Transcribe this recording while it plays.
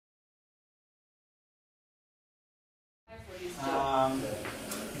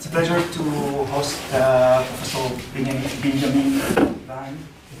It's a pleasure to host Professor Benjamin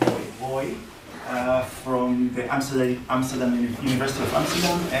Rooij from the Amsterdam University of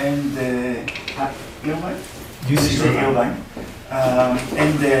Amsterdam and Rooij? Rooij.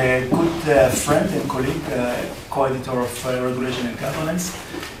 And a good friend and colleague, co-editor of Regulation and Governance,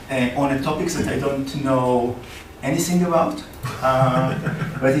 on a topic that I don't know anything about,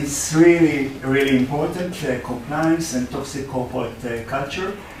 but it's really important, compliance and toxic corporate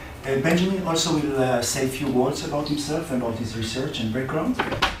culture. Benjamin also will say a few words about himself and about his research and background,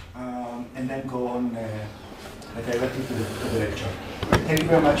 and then go on directly to the lecture. Thank you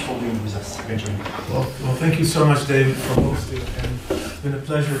very much for being with us, Benjamin. Well, thank you so much, David, for hosting, and it's been a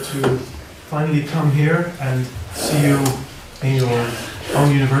pleasure to finally come here and see you in your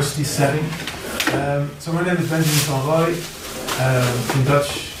own university setting. So my name is Benjamin van Rooij. In Dutch,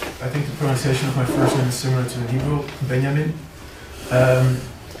 I think the pronunciation of my first name is similar to in Hebrew, Benjamin.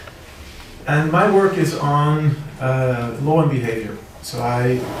 And my work is on law and behavior. So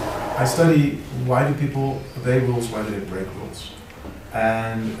I study why do people obey rules, why do they break rules.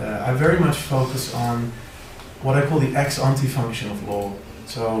 And I very much focus on what I call the ex-ante function of law.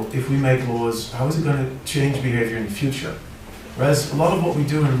 So if we make laws, how is it going to change behavior in the future? Whereas a lot of what we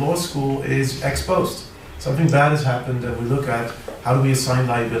do in law school is ex post. Something bad has happened and we look at how do we assign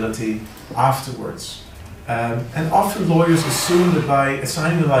liability afterwards. And often lawyers assume that by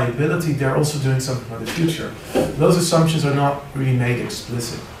assigning the liability, they're also doing something for the future. Those assumptions are not really made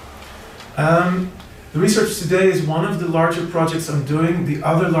explicit. The research today is one of the larger projects I'm doing. The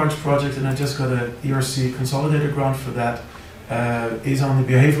other large project, and I just got an ERC consolidator grant for that, is on the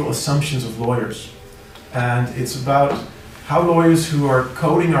behavioral assumptions of lawyers. And it's about how lawyers who are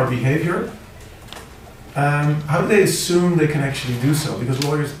coding our behavior, how do they assume they can actually do so? Because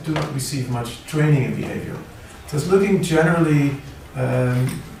lawyers do not receive much training in behavior. So it's looking generally,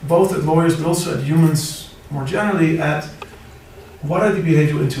 both at lawyers but also at humans more generally, at what are the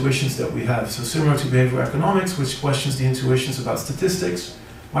behavioral intuitions that we have. So similar to behavioral economics, which questions the intuitions about statistics,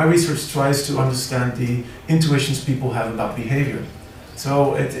 my research tries to understand the intuitions people have about behavior.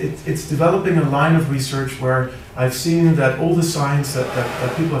 So it's developing a line of research where I've seen that all the science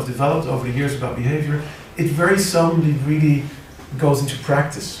that people have developed over the years about behavior, it very seldomly really goes into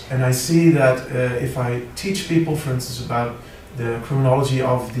practice. And I see that if I teach people, for instance, about the criminology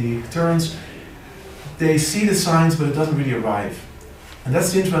of the deterrence, they see the science, but it doesn't really arrive. And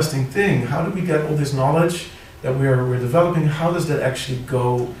that's the interesting thing. How do we get all this knowledge that we're developing? How does that actually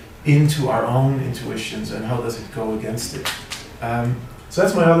go into our own intuitions, and how does it go against it? So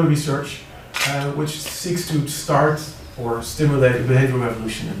that's my other research, which seeks to start or stimulate a behavioral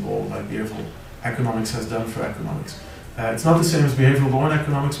revolution in law, like behavioral economics has done for economics. It's not the same as behavioral law in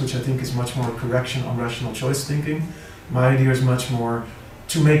economics, which I think is much more a correction on rational choice thinking. My idea is much more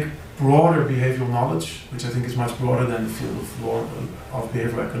to make broader behavioral knowledge, which I think is much broader than the field of law, of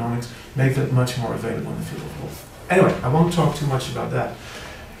behavioral economics, make that much more available in the field of law. Anyway, I won't talk too much about that.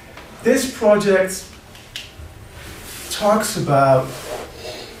 This project talks about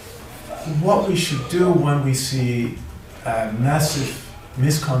what we should do when we see massive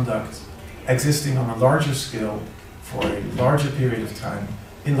misconduct existing on a larger scale for a larger period of time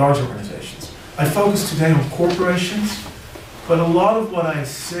in large organizations. I focus today on corporations, but a lot of what I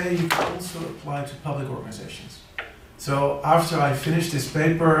say you can also apply to public organizations. So after I finished this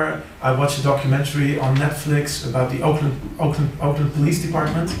paper, I watched a documentary on Netflix about the Oakland Police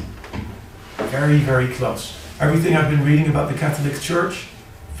Department. Very close. Everything I've been reading about the Catholic Church,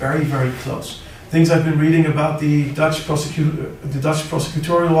 very close. Things I've been reading about the Dutch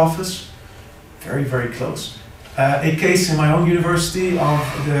prosecutorial office, very close. A case in my own university of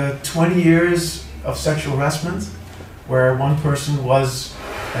the 20 years of sexual harassment, where one person was,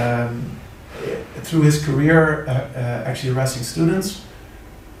 through his career, actually harassing students,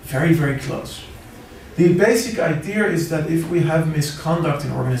 very close. The basic idea is that if we have misconduct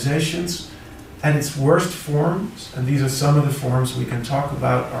in organizations, and its worst forms, and these are some of the forms we can talk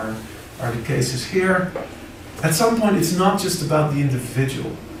about, are the cases here. At some point, it's not just about the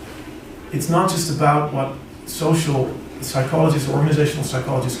individual. It's not just about what social psychologists, organizational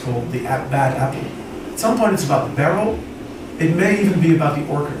psychologists call the bad apple. At some point, it's about the barrel. It may even be about the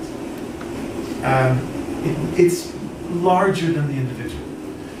orchid. It's larger than the individual.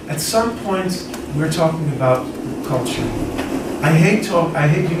 At some point, we're talking about culture. I hate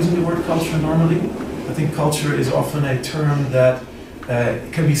using the word culture normally. I think culture is often a term that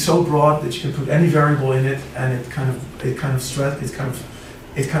can be so broad that you can put any variable in it, and it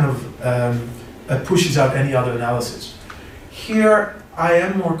pushes out any other analysis. Here, I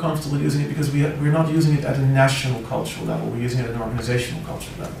am more comfortable using it because we're not using it at a national cultural level, we're using it at an organizational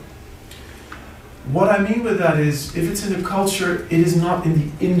cultural level. What I mean with that is, if it's in a culture, it is not in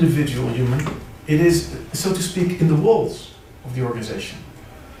the individual human, it is, so to speak, in the walls of the organization.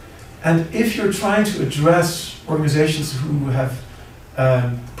 And if you're trying to address organizations who have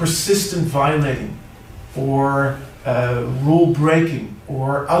persistent violating or rule breaking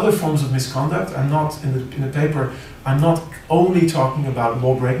or other forms of misconduct, I'm not, in the paper, I'm not only talking about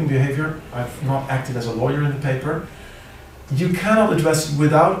law breaking behavior, I've not acted as a lawyer in the paper, you cannot address it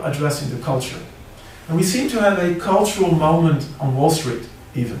without addressing the culture. And we seem to have a cultural moment on Wall Street,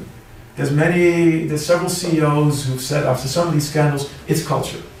 even. There's several CEOs who've said after some of these scandals, it's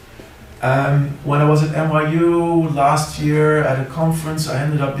culture. When I was at NYU last year at a conference, I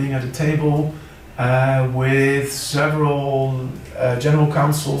ended up being at a table with several general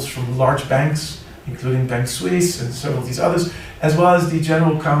counsels from large banks, including Bank Suisse and several of these others, as well as the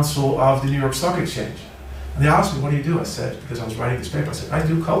general counsel of the New York Stock Exchange. And they asked me, what do you do? I said, because I was writing this paper, I said, I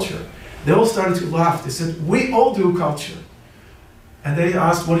do culture. They all started to laugh. They said, we all do culture. And they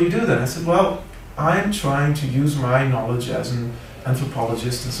asked, what do you do then? I said, well, I'm trying to use my knowledge as an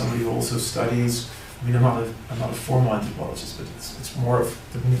anthropologist and somebody who also studies, I mean, I'm not a formal anthropologist, but it's more of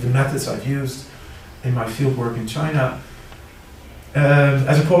the methods I've used in my fieldwork in China,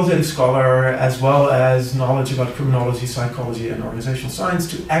 as a qualitative scholar, as well as knowledge about criminology, psychology, and organizational science,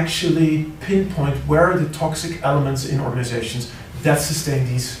 to actually pinpoint where are the toxic elements in organizations that sustain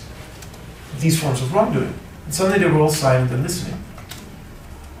these forms of wrongdoing. And suddenly they were all silent and listening.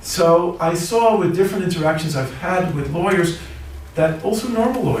 So I saw with different interactions I've had with lawyers, that also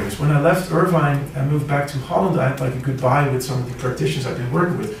normal lawyers, when I left Irvine and moved back to Holland, I had like a goodbye with some of the practitioners I've been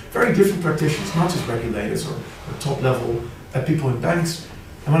working with. Very different practitioners, not just regulators or top level people in banks.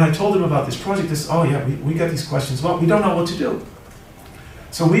 And when I told them about this project, they said, oh yeah, we get these questions a lot, we don't know what to do.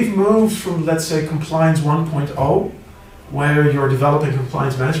 So we've moved from, let's say, compliance 1.0, where you're developing a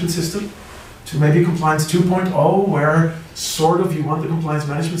compliance management system, to maybe compliance 2.0, where sort of you want the compliance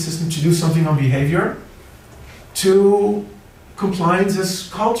management system to do something on behavior, to compliance as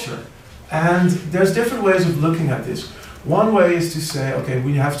culture. And there's different ways of looking at this. One way is to say, okay,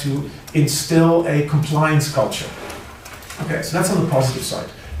 we have to instill a compliance culture. Okay, so that's on the positive side.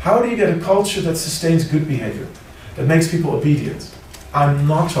 How do you get a culture that sustains good behavior, that makes people obedient? I'm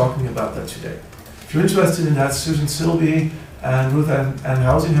not talking about that today. If you're interested in that, Susan Silby and Ruth and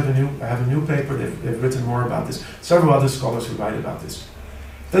Housing have a new paper. They've written more about this. Several other scholars who write about this.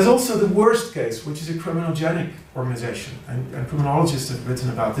 There's also the worst case, which is a criminogenic organization, and criminologists have written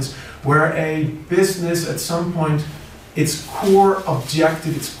about this, where a business at some point, its core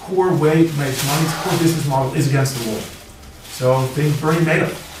objective, its core way to make money, its core business model is against the law. So think Bernie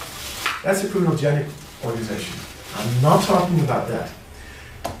Madoff. That's a criminogenic organization. I'm not talking about that.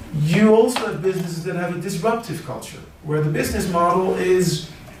 You also have businesses that have a disruptive culture, where the business model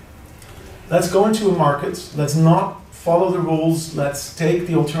is, let's go into a market, let's not follow the rules, let's take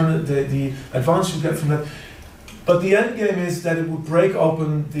the alternative, the advantage you get from that. But the end game is that it would break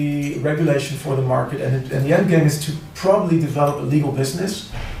open the regulation for the market, and the end game is to probably develop a legal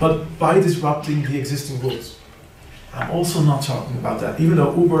business, but by disrupting the existing rules. I'm also not talking about that. Even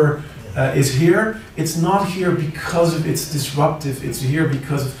though Uber is here, it's not here because of its disruptive, it's here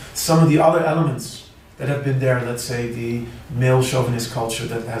because of some of the other elements that have been there, let's say the male chauvinist culture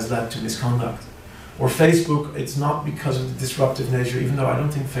that has led to misconduct. Or Facebook, it's not because of the disruptive nature, even though I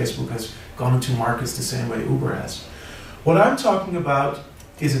don't think Facebook has gone into markets the same way Uber has. What I'm talking about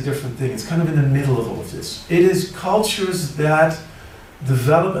is a different thing. It's kind of in the middle of all of this. It is cultures that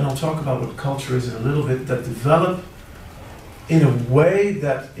develop, and I'll talk about what culture is in a little bit, that develop in a way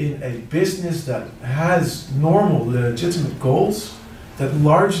that in a business that has normal, legitimate goals, that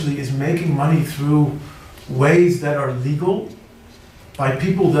largely is making money through ways that are legal, by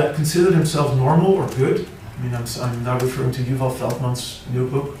people that consider themselves normal or good. I mean, I'm now referring to Yuval Feldman's new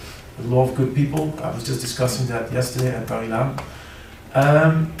book, The Law of Good People. I was just discussing that yesterday at Bar Ilan.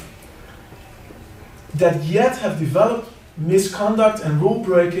 That yet have developed misconduct and rule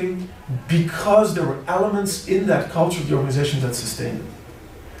breaking because there were elements in that culture of the organization that sustained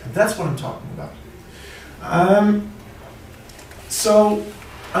it. And that's what I'm talking about. So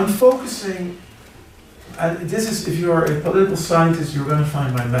I'm focusing. And this is, if you're a political scientist, you're going to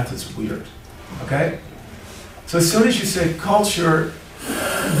find my methods weird, okay? So as soon as you say culture,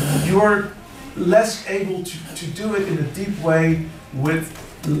 you're less able to do it in a deep way with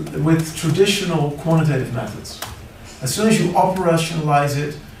traditional quantitative methods. As soon as you operationalize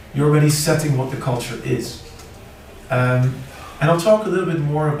it, you're already setting what the culture is. And I'll talk a little bit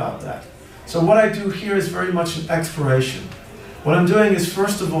more about that. So what I do here is very much an exploration. What I'm doing is,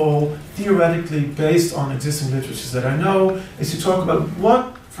 first of all, theoretically, based on existing literatures that I know, is to talk about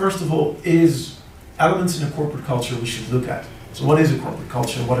what, first of all, is elements in a corporate culture we should look at. So what is a corporate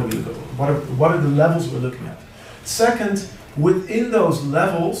culture? What are the levels we're looking at? Second, within those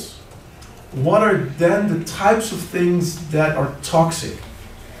levels, what are then the types of things that are toxic?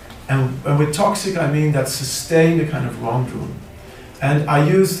 And with toxic, I mean that sustain a kind of wrongdoing. And I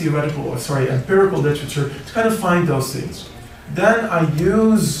use empirical literature to kind of find those things. Then I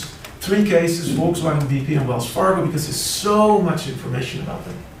use 3 cases, Volkswagen, BP, and Wells Fargo, because there's so much information about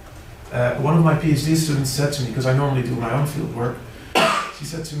them. One of my PhD students said to me, because I normally do my own field work, she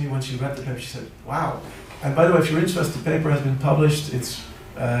said to me when she read the paper, she said, wow. And by the way, if you're interested, the paper has been published. It's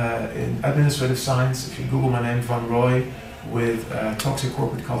in administrative science. If you Google my name, Van Rooij, with toxic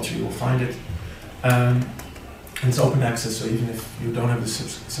corporate culture, you will find it. And it's open access, so even if you don't have the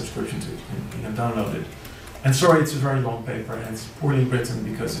subscription to it, you can download it. And sorry, it's a very long paper, and it's poorly written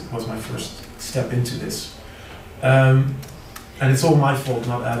because it was my first step into this. And it's all my fault,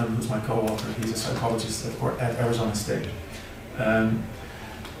 not Adam, who's my co-author. He's a psychologist at Arizona State.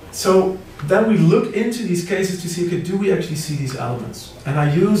 So then we look into these cases to see, okay, do we actually see these elements? And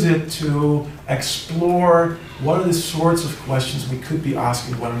I use it to explore what are the sorts of questions we could be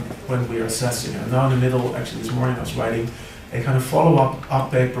asking when we are assessing. And now in the middle, actually this morning I was writing a kind of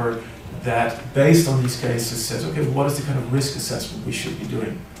follow-up paper that, based on these cases, says, okay, what is the kind of risk assessment we should be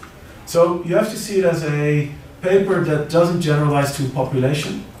doing? So you have to see it as a paper that doesn't generalize to a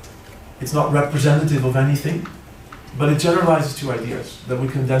population. It's not representative of anything, but it generalizes to ideas that we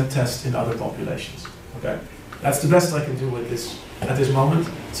can then test in other populations. Okay, that's the best I can do with this at this moment.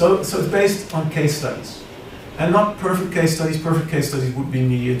 So it's based on case studies, and not perfect case studies. Perfect case studies would be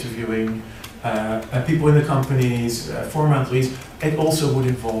me interviewing people in the companies, former employees. It also would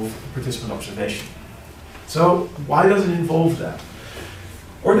involve participant observation. So why does it involve that?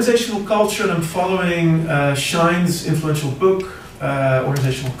 Organizational culture, and I'm following Shine's influential book,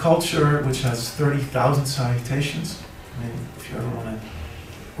 Organizational Culture, which has 30,000 citations. I mean, if you ever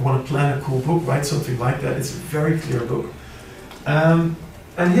want to plan a cool book, write something like that. It's a very clear book. And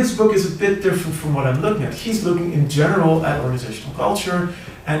his book is a bit different from what I'm looking at. He's looking in general at organizational culture,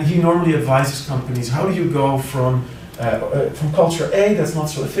 and he normally advises companies, how do you go from culture A that's not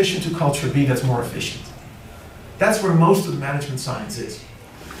so efficient to culture B that's more efficient? That's where most of the management science is.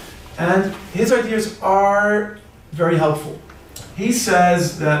 And his ideas are very helpful. He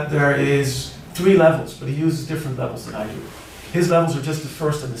says that there is 3 levels, but he uses different levels than I do. His levels are just the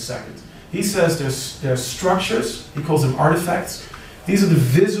first and the second. He says there's structures, he calls them artifacts. These are the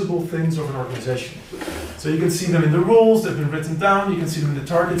visible things of an organization. So you can see them in the rules, they've been written down, you can see them in the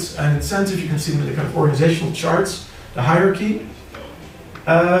targets and incentives, you can see them in the kind of organizational charts, the hierarchy.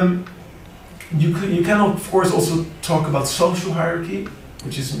 You can of course also talk about social hierarchy,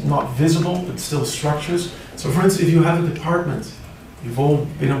 which is not visible, but still structures. So for instance, if you have a department, you've all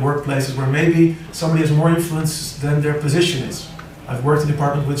been in workplaces where maybe somebody has more influence than their position is. I've worked in a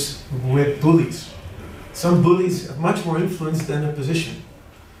department with bullies. Some bullies have much more influence than their position.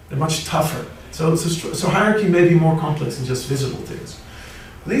 They're much tougher. So hierarchy may be more complex than just visible things.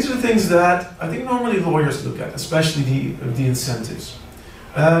 These are the things that I think normally lawyers look at, especially the incentives.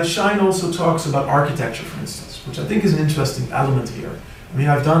 Shine also talks about architecture, for instance, which I think is an interesting element here. I mean,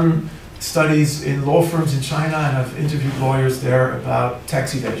 I've done studies in law firms in China, and I've interviewed lawyers there about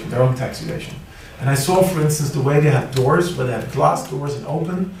tax evasion, their own tax evasion. And I saw, for instance, the way they had doors, where they had glass doors and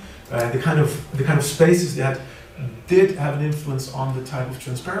open, the kind of spaces they had did have an influence on the type of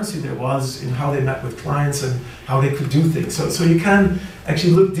transparency there was in how they met with clients and how they could do things. So you can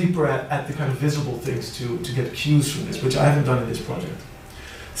actually look deeper at the kind of visible things to get cues from this, which I haven't done in this project.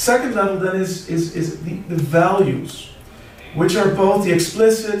 Second level then is the values, which are both the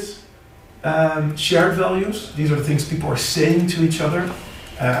explicit shared values. These are the things people are saying to each other.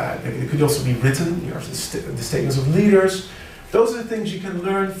 It could also be written, you know, the statements of leaders. Those are the things you can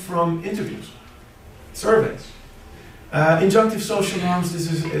learn from interviews, surveys. Injunctive social norms,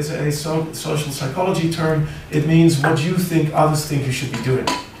 this is a social psychology term. It means what you think others think you should be doing.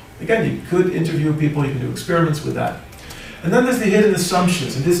 Again, you could interview people, you can do experiments with that. And then there's the hidden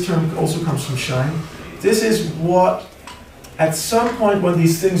assumptions, and this term also comes from Shine. This is what, at some point when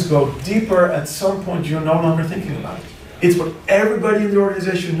these things go deeper, at some point you're no longer thinking about it. It's what everybody in the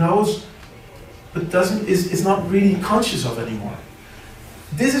organization knows, but is not really conscious of anymore.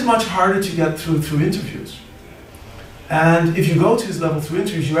 This is much harder to get through interviews. And if you go to this level through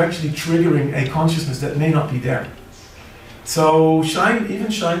interviews, you're actually triggering a consciousness that may not be there. So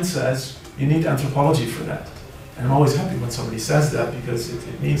even Shine says you need anthropology for that. And I'm always happy when somebody says that, because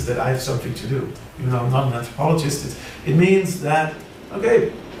it means that I have something to do. Even though I'm not an anthropologist, it means that,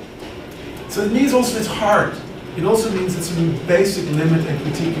 okay, so it means also it's hard. It also means it's a basic limit and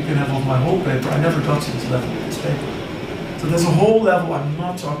critique you can have on my whole paper. I never got to this level of this paper. So there's a whole level I'm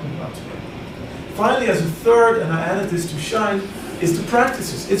not talking about today. Finally, as a third, and I added this to shine, is the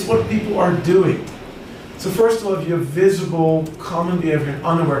practices. It's what people are doing. So first of all, you have visible common behavior and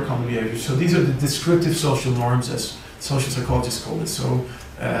unaware common behavior. So these are the descriptive social norms, as social psychologists call it. So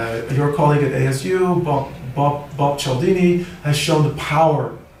your colleague at ASU, Bob Cialdini, has shown the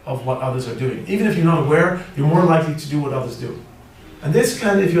power of what others are doing. Even if you're not aware, you're more likely to do what others do. And this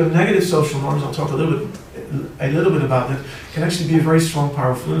can, if you have negative social norms, I'll talk a little bit about that, can actually be a very strong,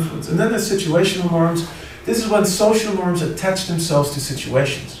 powerful influence. And then there's situational norms. This is when social norms attach themselves to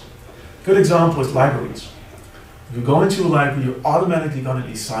situations. Good example is libraries. If you go into a library, you're automatically going to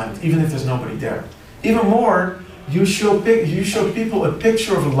be silent, even if there's nobody there. Even more, you show people a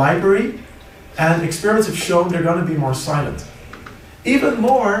picture of a library, and experiments have shown they're going to be more silent. Even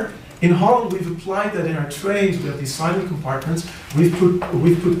more, in Holland, we've applied that in our trains. We have these silent compartments. We've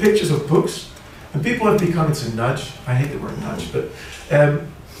put pictures of books, and people have become, it's a nudge. I hate the word nudge, but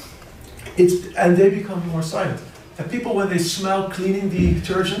and they become more silent. And people, when they smell cleaning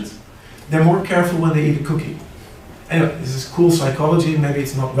detergent, they're more careful when they eat a cookie. Anyway, this is cool psychology. Maybe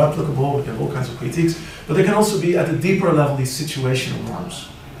it's not replicable. We have all kinds of critiques, but they can also be at a deeper level these situational norms.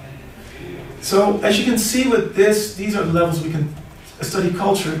 So as you can see with this, these are the levels we can study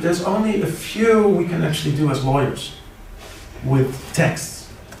culture. There's only a few we can actually do as lawyers with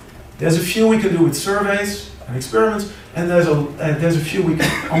texts. There's a few we can do with surveys and experiments, and there's a few we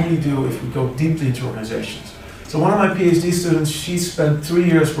can only do if we go deeply into organizations. So one of my PhD students, she spent 3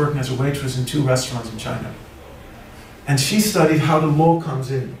 years working as a waitress in 2 restaurants in China. And she studied how the law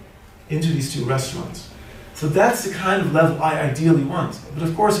comes into these 2 restaurants. So that's the kind of level I ideally want. But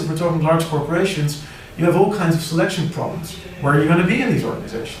of course, if we're talking large corporations, you have all kinds of selection problems. Where are you going to be in these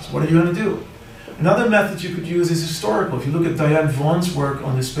organizations? What are you going to do? Another method you could use is historical. If you look at Diane Vaughan's work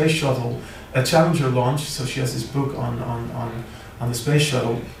on the space shuttle Challenger launch, so she has this book on the space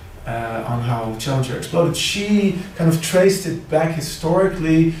shuttle, on how Challenger exploded. She kind of traced it back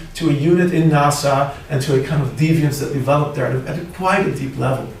historically to a unit in NASA and to a kind of deviance that developed there at quite a deep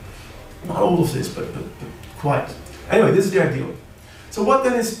level. Not all of this, but quite. Anyway, this is the ideal. So what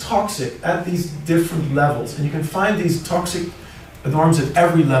then is toxic at these different levels? And you can find these toxic norms at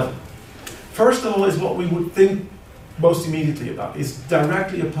every level. First of all is what we would think most immediately about, is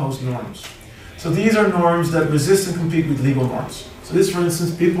directly opposed norms. So these are norms that resist and compete with legal norms. So this, for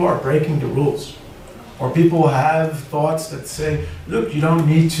instance, people are breaking the rules. Or people have thoughts that say, look, you don't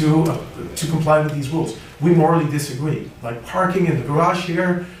need to comply with these rules. We morally disagree. Like parking in the garage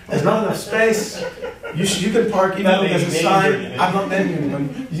here, there's not enough space. You can park, even though there's a sign. I'm not naming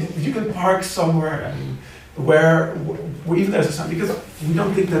anyone. You can park somewhere where even there's a sign, because we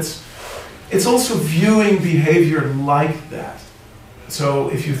don't think that's... It's also viewing behavior like that. So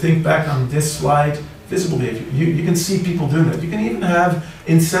if you think back on this slide, visible behavior, you can see people doing that. You can even have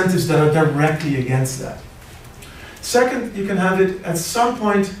incentives that are directly against that. Second, you can have it, at some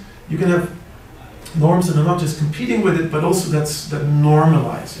point, you can have norms that are not just competing with it, but also that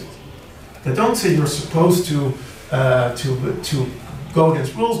normalize it. They don't say you're supposed to go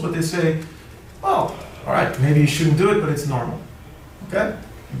against rules, but they say, well, all right, maybe you shouldn't do it, but it's normal. Okay?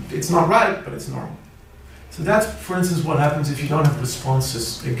 It's not right, but it's normal. So that's, for instance, what happens if you don't have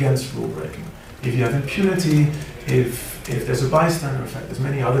responses against rule breaking. If you have impunity, if there's a bystander effect, there's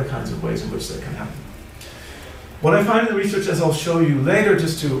many other kinds of ways in which that can happen. What I find in the research, as I'll show you later,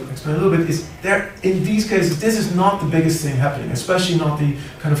 just to explain a little bit, is there, in these cases, this is not the biggest thing happening, especially not the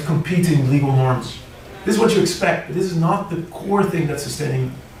kind of competing legal norms. This is what you expect, but this is not the core thing that's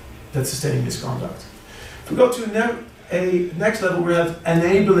sustaining misconduct. If we go to a next level, we have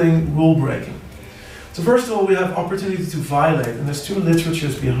enabling rule breaking. So first of all, we have opportunity to violate, and there's 2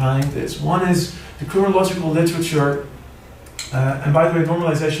 literatures behind this. One is the criminological literature, and by the way,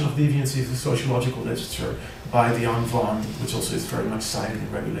 normalization of deviancy is the sociological literature by Diane Vaughan, which also is very much cited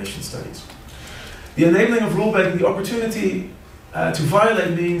in regulation studies. The enabling of rule breaking, the opportunity to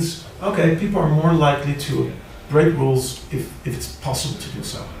violate means, okay, people are more likely to break rules if it's possible to do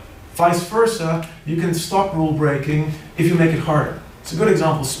so. Vice versa, you can stop rule breaking if you make it harder. It's a good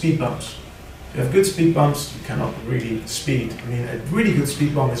example, speed bumps. If you have good speed bumps, you cannot really speed. I mean, a really good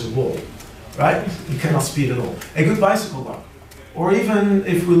speed bump is a wall, right? You cannot speed at all. A good bicycle lock. Or even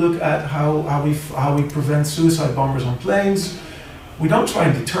if we look at how we prevent suicide bombers on planes, we don't try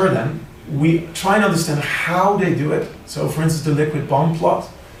and deter them. We try and understand how they do it. So for instance, the liquid bomb plot,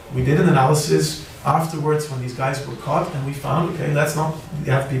 we did an analysis. afterwards when these guys were caught, and we found, okay, let's not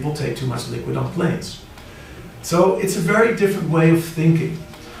have people take too much liquid on planes. So it's a very different way of thinking.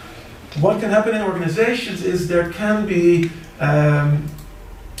 What can happen in organizations is there can be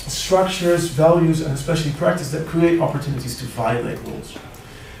structures, values, and especially practice that create opportunities to violate rules.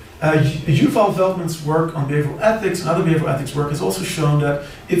 Yuval Veldman's work on behavioral ethics and other behavioral ethics work has also shown that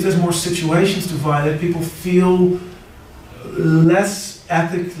if there's more situations to violate, people feel less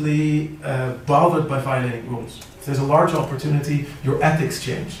ethically bothered by violating rules. If there's a large opportunity, your ethics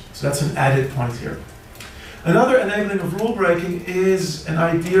change. So that's an added point here. Another enabling of rule breaking is an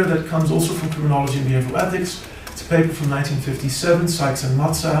idea that comes also from criminology and behavioral ethics. It's a paper from 1957, Sykes and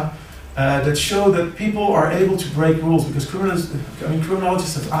Matza, that show that people are able to break rules because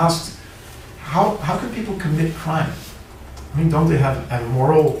criminologists have asked, how can people commit crime? I mean, don't they have a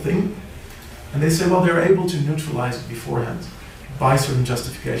moral thing? And they say, well, they're able to neutralize it beforehand by certain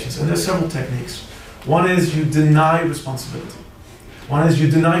justifications. And there's several techniques. One is you deny responsibility. One is you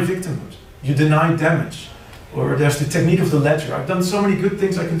deny victimhood. You deny damage. Or there's the technique of the ledger. I've done so many good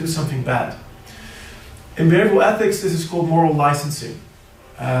things, I can do something bad. In behavioral ethics, this is called moral licensing.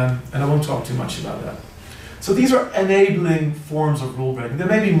 And I won't talk too much about that. So these are enabling forms of rule breaking. There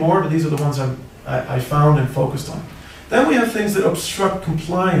may be more, but these are the ones I found and focused on. Then we have things that obstruct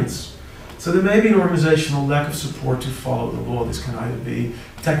compliance. So there may be an organizational lack of support to follow the law. This can either be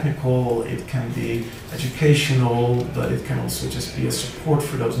technical, it can be educational, but it can also just be a support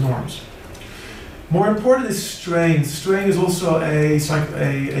for those norms. More important is strain. Strain is also a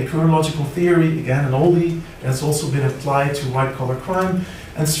criminological theory, again an oldie, that's also been applied to white-collar crime.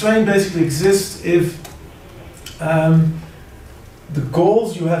 And strain basically exists if the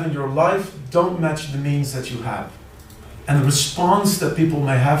goals you have in your life don't match the means that you have. And the response that people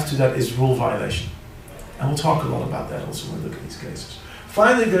may have to that is rule violation. And we'll talk a lot about that also when we look at these cases.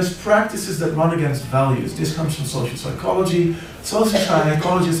 Finally, there's practices that run against values. This comes from social psychology. Social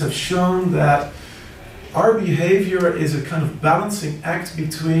psychologists have shown that our behavior is a kind of balancing act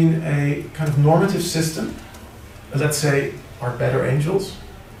between a kind of normative system, let's say our better angels,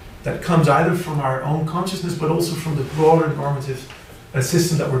 that comes either from our own consciousness but also from the broader normative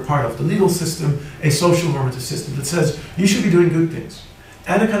system that we're part of, the legal system, a social normative system that says you should be doing good things,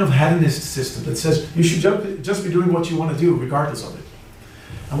 and a kind of hedonist system that says you should just be doing what you want to do regardless of it.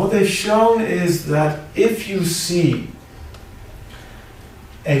 And what they've shown is that if you see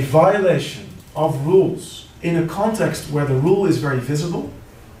a violation of rules in a context where the rule is very visible,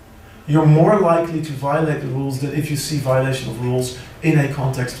 you're more likely to violate the rules than if you see violation of rules in a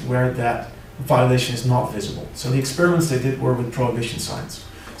context where that violation is not visible. So the experiments they did were with prohibition signs.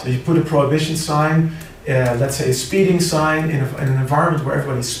 So you put a prohibition sign, let's say a speeding sign in an environment where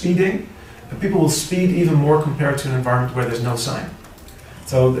everybody's speeding, and people will speed even more compared to an environment where there's no sign.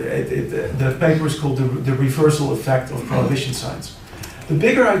 So the paper is called the reversal effect of prohibition signs. The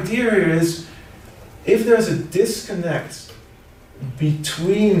bigger idea here is, if there's a disconnect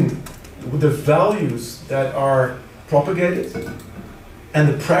between the values that are propagated and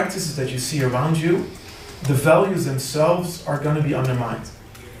the practices that you see around you, the values themselves are going to be undermined.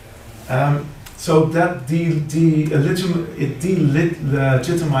 So that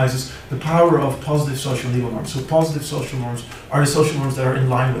delegitimizes the power of positive social legal norms. So positive social norms are the social norms that are in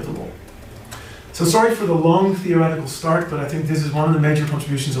line with the law. So sorry for the long theoretical start, but I think this is one of the major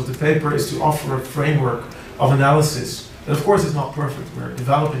contributions of the paper, is to offer a framework of analysis that of course is not perfect, we're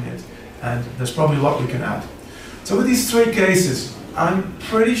developing it, and there's probably a lot we can add. So with these three cases, I'm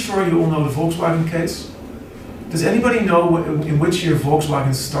pretty sure you all know the Volkswagen case. Does anybody know in which year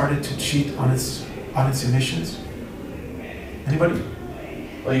Volkswagen started to cheat on its emissions? Anybody?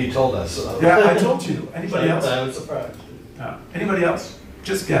 Well, you told us. Yeah, I told you. Anybody else? I was surprised. Anybody else?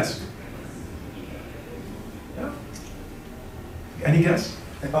 Just guess. Yeah. Any guess?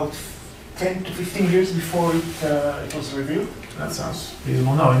 About 10 to 15 years before it was revealed? That sounds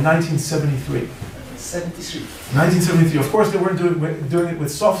reasonable. No, in 1973. 73. 1973. Of course, they weren't doing it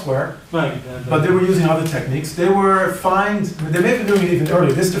with software, but they were using other techniques. They were fined. I mean, they may have been doing it even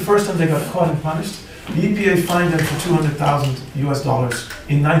earlier. This is the first time they got caught and punished. The EPA fined them for $200,000 US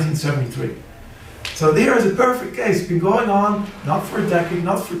in 1973. So there is a perfect case. Been going on not for a decade,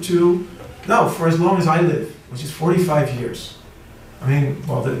 not for two, no, for as long as I live, which is 45 years. I mean,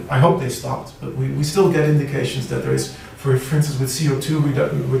 well, I hope they stopped, but we still get indications that there is, for instance, with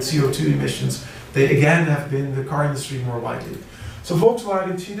CO2 emissions, they again have been the car industry more widely. So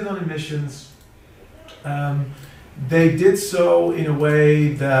Volkswagen cheated on emissions. They did so in a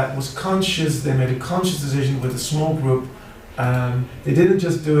way that was conscious. They made a conscious decision with a small group. They didn't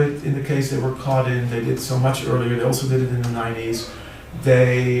just do it in the case they were caught in. They did so much earlier. They also did it in the 90s.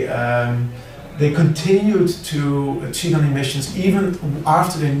 They They continued to cheat on emissions even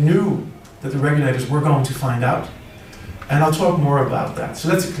after they knew that the regulators were going to find out. And I'll talk more about that. So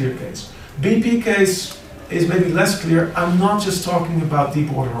that's a clear case. BP case is maybe less clear. I'm not just talking about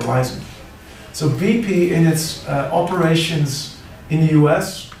Deepwater Horizon. So BP, in its operations in the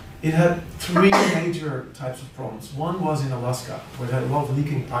US, it had three major types of problems. One was in Alaska, where it had a lot of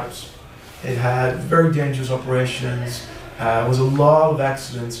leaking pipes. It had very dangerous operations, was a lot of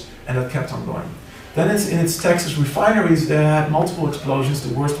accidents, and it kept on going. Then in its Texas refineries, they had multiple explosions,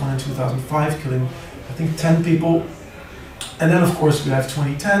 the worst one in 2005, killing, I think, 10 people. And then, of course, we have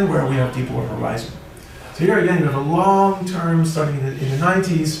 2010, where we have Deepwater Horizon. So here again, you have a long term, starting in the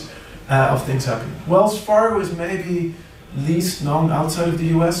 90s, of things happening. Wells Fargo is maybe least known outside of the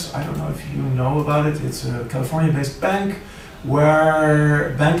US. I don't know if you know about it. It's a California-based bank where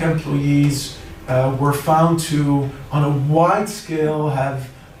bank employees were found to, on a wide scale, have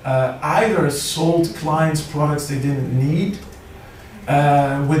either sold clients products they didn't need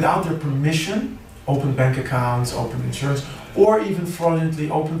without their permission, open bank accounts, open insurance, or even fraudulently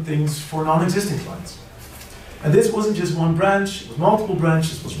open things for non-existing clients. And this wasn't just one branch, it was multiple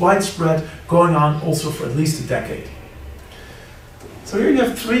branches, it was widespread, going on also for at least a decade. So here you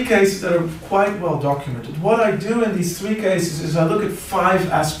have three cases that are quite well documented. What I do in these three cases is I look at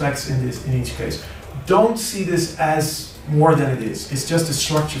 5 aspects in each case. Don't see this as more than it is. It's just a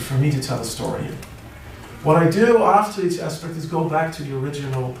structure for me to tell a story in. What I do after each aspect is go back to the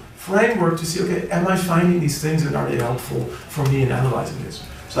original framework to see, okay, am I finding these things and are they helpful for me in analyzing this?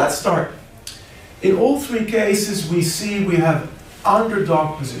 So let's start. In all 3 cases, we have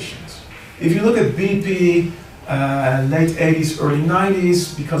underdog positions. If you look at BP, late 80s, early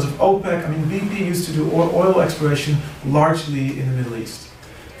 90s, because of OPEC, I mean, BP used to do oil exploration largely in the Middle East.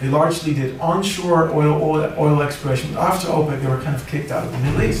 They largely did onshore oil exploration. After OPEC, they were kind of kicked out of the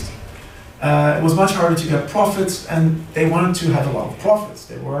Middle East. It was much harder to get profits, and they wanted to have a lot of profits.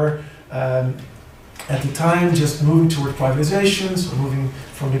 They were, at the time, just moving toward privatizations, or moving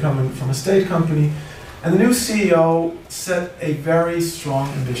from a state company. And the new CEO set a very strong,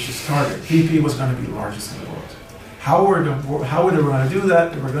 ambitious target. BP was going to be the largest in the world. How were they going to do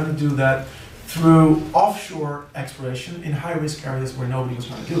that? They were going to do that through offshore exploration in high-risk areas where nobody was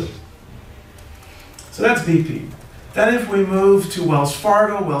going to do it. So that's BP. Then if we move to Wells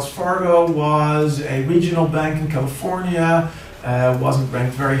Fargo was a regional bank in California, wasn't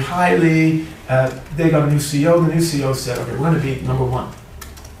ranked very highly. They got a new CEO. The new CEO said, okay, we're going to be number one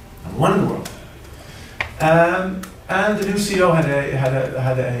in the world. And the new CEO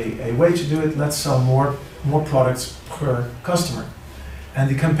had a way to do it. Let's sell more products per customer. And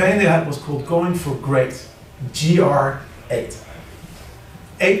the campaign they had was called Going for Great, GR8.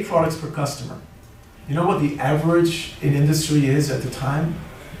 8 products per customer. You know what the average in industry is at the time?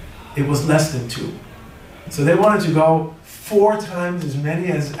 It was less than 2. So they wanted to go 4 times as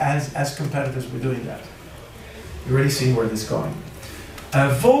many as competitors were doing that. You're already seeing where this is going.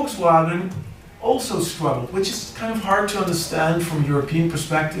 Volkswagen also struggled, which is kind of hard to understand from a European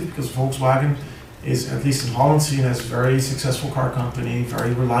perspective, because Volkswagen is, at least in Holland, seen as a very successful car company,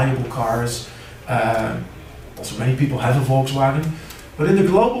 very reliable cars. Also, many people have a Volkswagen. But in the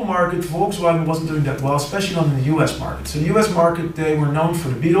global market, Volkswagen wasn't doing that well, especially not in the US market. So the US market, they were known for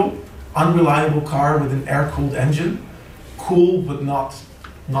the Beetle, unreliable car with an air-cooled engine. Cool, but not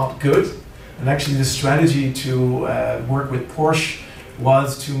good. And actually the strategy to work with Porsche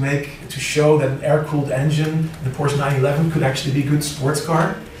was to show that an air-cooled engine, the Porsche 911, could actually be a good sports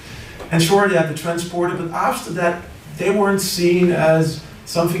car. And sure, they had the Transporter, but after that, they weren't seen as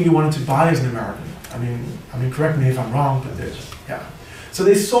something you wanted to buy as an American. I mean, correct me if I'm wrong, but yeah. So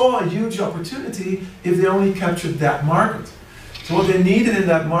they saw a huge opportunity if they only captured that market. So what they needed in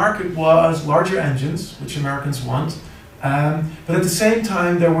that market was larger engines, which Americans want, but at the same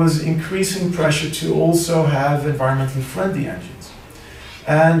time, there was increasing pressure to also have environmentally friendly engines.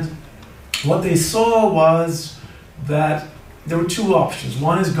 And what they saw was that there were 2 options.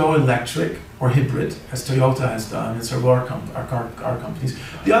 One is go electric or hybrid, as Toyota has done, and several our companies.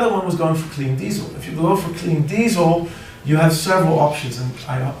 The other one was going for clean diesel. If you go for clean diesel, you have several options, and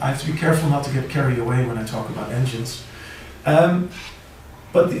I have to be careful not to get carried away when I talk about engines.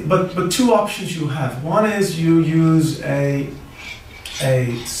 But 2 options you have. One is you use a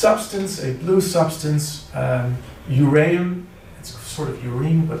substance, a blue substance, uranium. It's sort of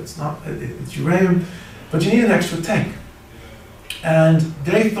urine, but it's not. It's uranium. But you need an extra tank. And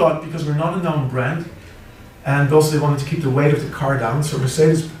they thought, because we're not a known brand, and also they wanted to keep the weight of the car down, so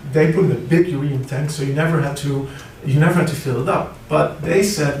Mercedes, they put in a big uranium tank, so you never had to fill it up. But they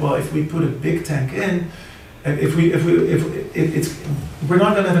said, well, if we put a big tank in, And we're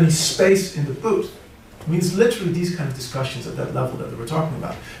not going to have any space in the boot. It means literally these kind of discussions at that level that we're talking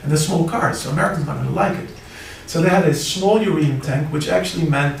about. And they're small cars, so Americans are not going to like it. So they had a small urine tank, which actually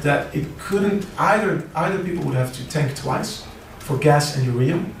meant that it couldn't, either people would have to tank twice for gas and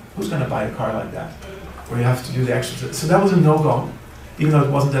urea. Who's going to buy a car like that? Where you have to do the extra. So that was a no-go, even though it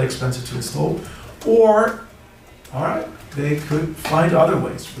wasn't that expensive to install. Or, all right, they could find other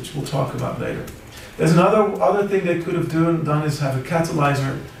ways, which we'll talk about later. There's other thing they could have done is have a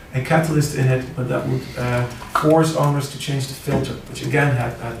catalyst in it, but that would force owners to change the filter, which again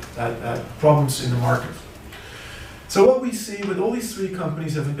had problems in the market. So what we see with all these three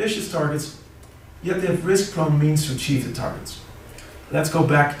companies have ambitious targets, yet they have risk-prone means to achieve the targets. Let's go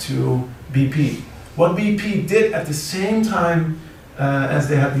back to BP. What BP did at the same time as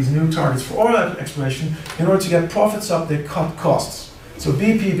they had these new targets for oil exploration, in order to get profits up, they cut costs. So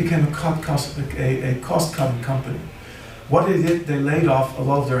BP became a cost-cutting company. What they did, they laid off a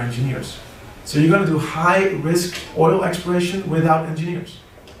lot of their engineers. So you're going to do high-risk oil exploration without engineers.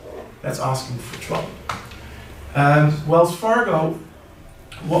 That's asking for trouble. Wells Fargo,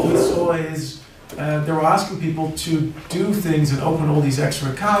 what we saw is they were asking people to do things and open all these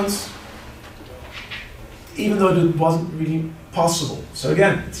extra accounts, even though it wasn't really possible. So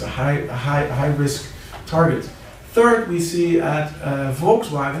again, it's a high risk target. Third, we see at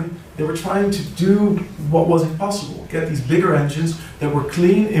Volkswagen, they were trying to do what was impossible, get these bigger engines that were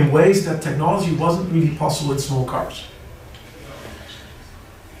clean in ways that technology wasn't really possible in small cars.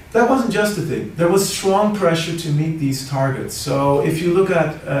 That wasn't just a thing. There was strong pressure to meet these targets. So if you look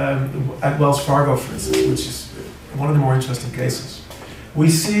at Wells Fargo, for instance, which is one of the more interesting cases, we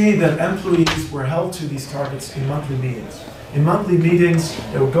see that employees were held to these targets in monthly meetings. In monthly meetings,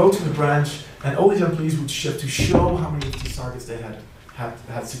 they would go to the branch, and all these employees would have to show how many of these targets they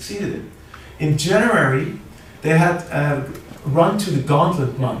had succeeded in. In January, they had run to the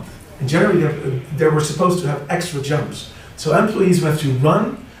gauntlet month. In January, they were supposed to have extra jumps. So employees would have to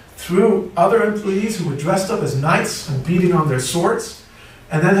run through other employees who were dressed up as knights and beating on their swords,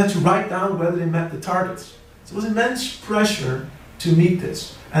 and then had to write down whether they met the targets. So it was immense pressure to meet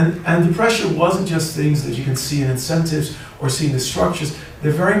this. And the pressure wasn't just things that you can see in incentives or see in the structures,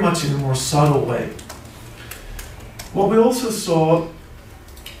 they're very much in a more subtle way. What we also saw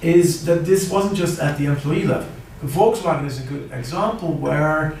is that this wasn't just at the employee level. Volkswagen is a good example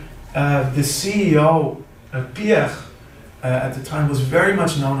where the CEO, Pierre, at the time was very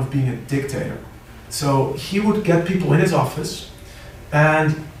much known of being a dictator. So he would get people in his office,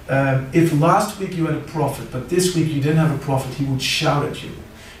 and if last week you had a profit, but this week you didn't have a profit, he would shout at you.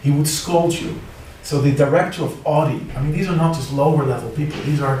 He would scold you. So the director of Audi, I mean, these are not just lower level people,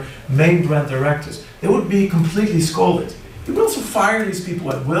 these are main brand directors. They would be completely scolded. He would also fire these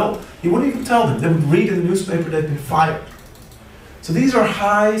people at will. He wouldn't even tell them. They would read in the newspaper they'd been fired. So these are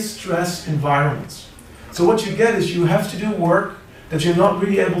high stress environments. So what you get is you have to do work that you're not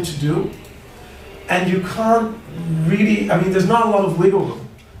really able to do, and you can't really, I mean, there's not a lot of wiggle room.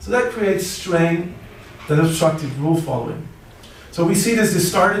 So that creates strain, that obstructive rule following. So we see this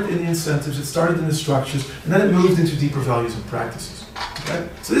started in the incentives, it started in the structures, and then it moved into deeper values and practices. Okay?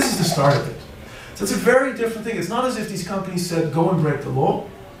 So this is the start of it. So it's a very different thing. It's not as if these companies said, go and break the law.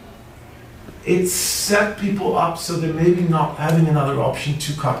 It set people up so they're maybe not having another option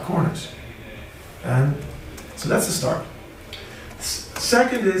to cut corners. And so that's the start.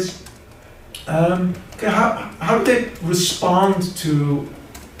 Second is, okay, how do they respond to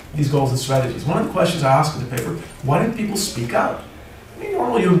these goals and strategies? One of the questions I asked in the paper, why didn't people speak out? I mean,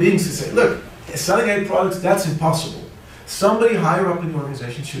 normal human beings to say, look, selling A products, that's impossible. Somebody higher up in the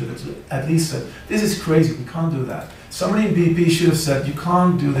organization should have at least said, this is crazy, we can't do that. Somebody in BP should have said, you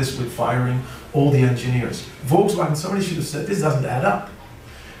can't do this with firing all the engineers. Volkswagen, somebody should have said, this doesn't add up.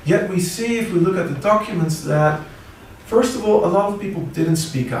 Yet we see, if we look at the documents, that first of all, a lot of people didn't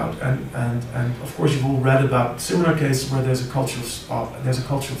speak out, and of course you've all read about similar cases where there's a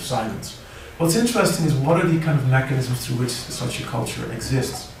culture of silence. What's interesting is what are the kind of mechanisms through which such a culture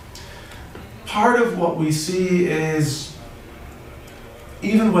exists. Part of what we see is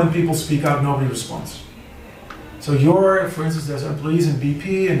even when people speak out, nobody responds. So for instance, there's employees in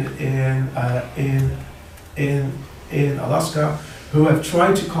BP in Alaska who have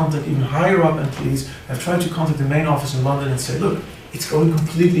tried to contact even higher up employees, have tried to contact the main office in London and say, look, it's going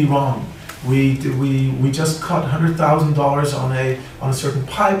completely wrong. We just cut $100,000 on a certain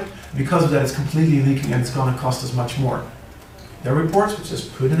pipe. Because of that, it's completely leaking and it's going to cost us much more. Their reports were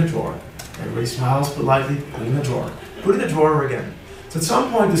just put in a drawer. Everybody smiles politely, put in a drawer. Put in a drawer again. So at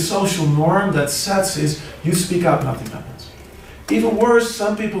some point, the social norm that sets is you speak out, nothing happens. Even worse,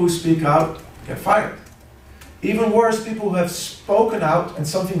 some people who speak out get fired. Even worse, people who have spoken out and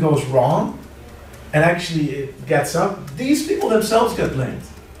something goes wrong, and actually it gets up, these people themselves get blamed.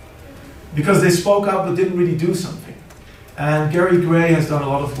 Because they spoke out but didn't really do something. And Gary Gray has done a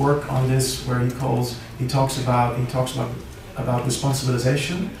lot of work on this, where he talks about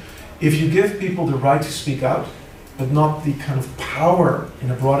responsibilization. If you give people the right to speak out, but not the kind of power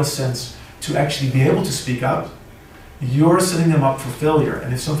in a broader sense to actually be able to speak out, you're setting them up for failure.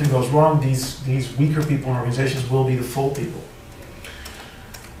 And if something goes wrong, these weaker people in organizations will be the fault people.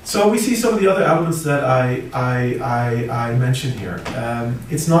 So we see some of the other elements that I mentioned here.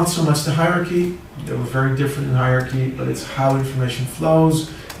 It's not so much the hierarchy. They were very different in hierarchy, but it's how information flows.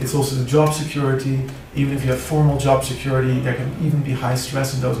 It's also the job security. Even if you have formal job security, there can even be high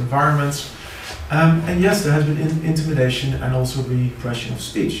stress in those environments. And yes, there has been intimidation and also repression of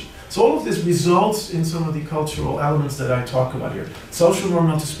speech. So all of this results in some of the cultural elements that I talk about here. Social norm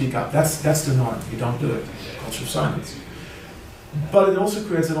not to speak up. That's the norm. You don't do it. Culture of silence. But it also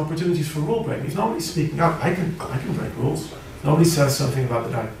creates an opportunities for rule breaking. If nobody's speaking up, I can break rules. Nobody says something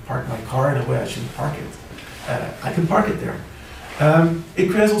about that I park my car in a way I shouldn't park it. I can park it there. It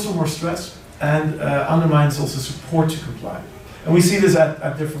creates also more stress and undermines also support to comply. And we see this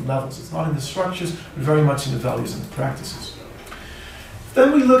at different levels. It's not in the structures, but very much in the values and the practices.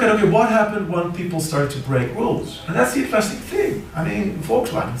 Then we look at, okay, what happened when people started to break rules? And that's the interesting thing. I mean,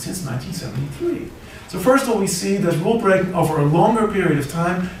 Volkswagen since 1973. So first of all, we see there's rule breaking over a longer period of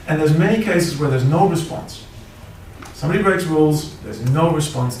time, and there's many cases where there's no response. Somebody breaks rules, there's no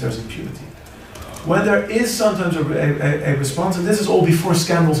response, there's impunity. When there is sometimes a response, and this is all before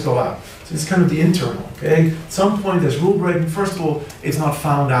scandals go out. So it's kind of the internal, okay? At some point there's rule breaking. First of all, it's not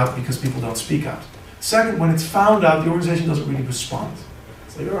found out because people don't speak out. Second, when it's found out, the organization doesn't really respond.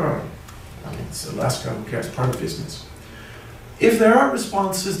 It's like, oh, I mean, it's Alaska, who cares, part of business. If there are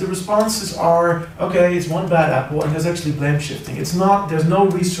responses, the responses are, okay, it's one bad apple, and there's actually blame shifting. It's not, there's no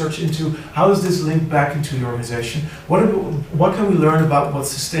research into how is this linked back into the organization? What can we learn about what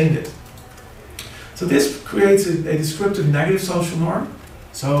sustained it? So this creates a descriptive negative social norm.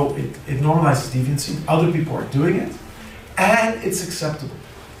 So it normalizes deviancy. Other people are doing it, and it's acceptable.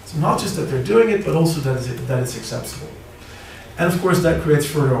 So not just that they're doing it, but also that it's acceptable. And of course, that creates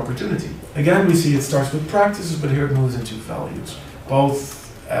further opportunity. Again, we see it starts with practices, but here it moves into values,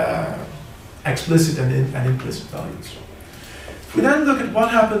 both explicit and implicit values. If we then look at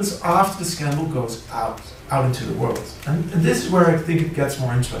what happens after the scandal goes out into the world, and this is where I think it gets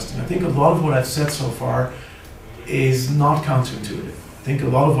more interesting. I think a lot of what I've said so far is not counterintuitive. I think a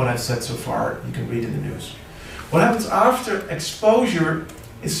lot of what I've said so far you can read in the news. What happens after exposure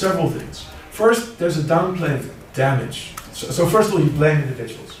is several things. First, there's a downplay of damage. So first of all, you blame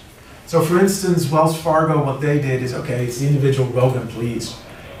individuals. So for instance, Wells Fargo, what they did is, okay, it's the individual rogue employees.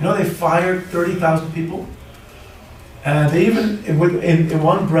 You know, they fired 30,000 people. They even, in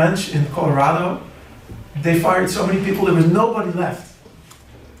one branch in Colorado, they fired so many people there was nobody left.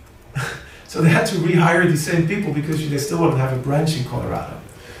 So they had to rehire these same people because they still wouldn't have a branch in Colorado.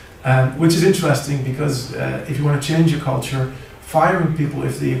 Which is interesting because if you want to change your culture, firing people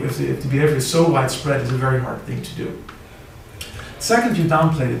if the behavior is so widespread is a very hard thing to do. Second, you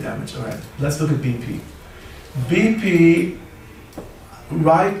downplay the damage. All right, let's look at BP. BP,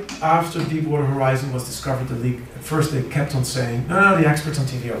 right after Deepwater Horizon was discovered, the leak, at first they kept on saying, no, the experts on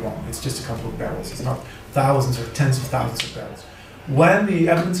TV are wrong. It's just a couple of barrels. It's not thousands or tens of thousands of barrels. When the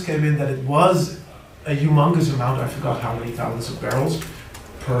evidence came in that it was a humongous amount, I forgot how many thousands of barrels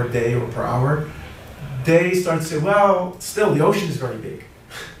per day or per hour, they started to say, well, still, the ocean is very big.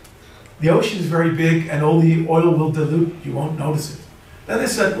 The ocean is very big and all the oil will dilute, you won't notice it. Then they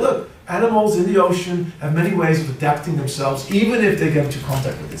said, look, animals in the ocean have many ways of adapting themselves, even if they get into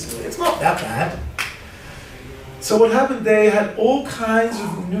contact with this. It's not that bad. So what happened, they had all kinds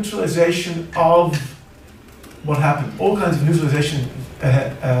of neutralization of what happened, all kinds of neutralization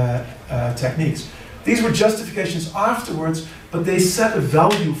techniques. These were justifications afterwards, but they set a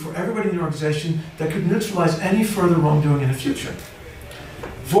value for everybody in the organization that could neutralize any further wrongdoing in the future.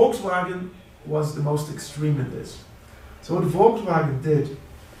 Volkswagen was the most extreme in this. So what Volkswagen did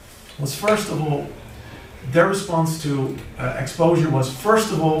was, first of all, their response to exposure was,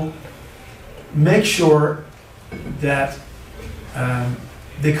 first of all, make sure that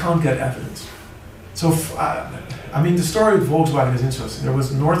they can't get evidence. So, I mean, the story of Volkswagen is interesting. There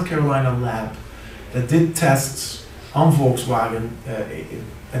was a North Carolina lab that did tests on Volkswagen,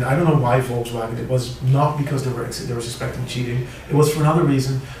 and I don't know why Volkswagen. It was not because they were suspecting cheating. It was for another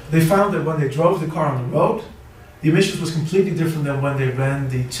reason. They found that when they drove the car on the road, the emissions was completely different than when they ran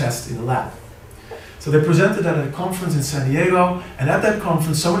the test in the lab. So they presented that at a conference in San Diego, and at that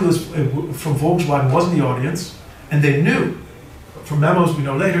conference somebody was from Volkswagen was in the audience, and they knew, from memos we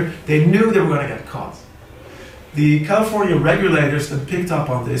know later, they knew they were going to get caught. The California regulators then picked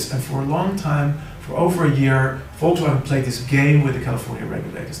up on this, and for a long time, for over a year, Volkswagen played this game with the California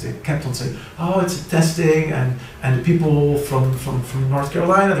regulators. They kept on saying, oh, it's a testing, and the people from North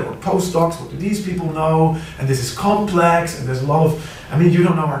Carolina, they were postdocs, what do these people know? And this is complex, and there's a lot of, I mean, you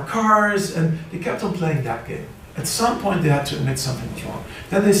don't know our cars, and they kept on playing that game. At some point, they had to admit something was wrong.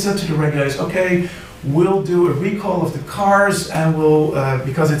 Then they said to the regulators, okay, we'll do a recall of the cars, and we'll,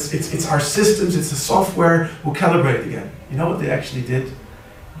 because it's our systems, it's the software, we'll calibrate it again. You know what they actually did?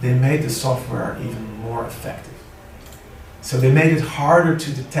 They made the software even more effective. So they made it harder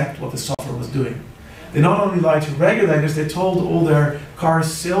to detect what the software was doing. They not only lied to regulators, they told all their car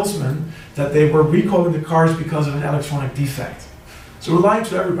salesmen that they were recalling the cars because of an electronic defect. So we're lying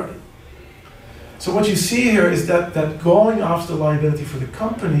to everybody. So what you see here is that going after liability for the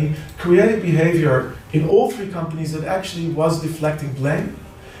company created behavior in all three companies that actually was deflecting blame,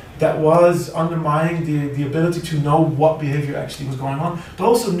 that was undermining the ability to know what behavior actually was going on, but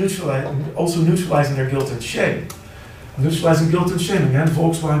also neutralizing their guilt and shame. Neutralizing guilt and shame, again,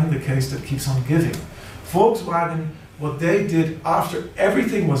 Volkswagen, the case that keeps on giving. Volkswagen, what they did after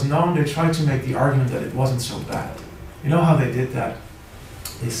everything was known, they tried to make the argument that it wasn't so bad. You know how they did that?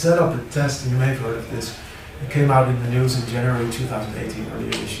 They set up a test, and you may have heard of this. It came out in the news in January 2018, earlier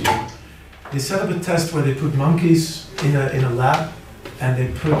this year. They set up a test where they put monkeys in a lab, and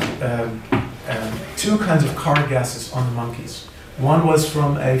they put two kinds of car gases on the monkeys. One was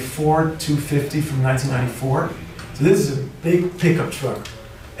from a Ford 250 from 1994. So this is a big pickup truck,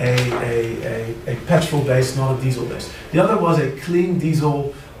 a petrol-based, not a diesel-based. The other was a clean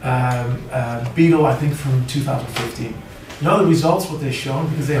diesel Beetle, I think from 2015. You know the results, what they showed,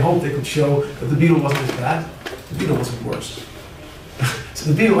 because they hoped they could show that the Beetle wasn't as bad. The Beetle wasn't worse. So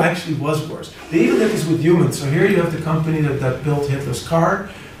the Beetle actually was worse. They even did this with humans. So here you have the company that built Hitler's car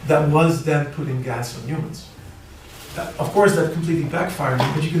that was then putting gas on humans. Of course, that completely backfired,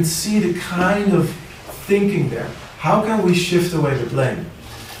 but you can see the kind of thinking there. How can we shift away the blame?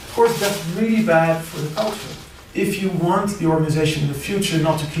 Of course, that's really bad for the culture. If you want the organization in the future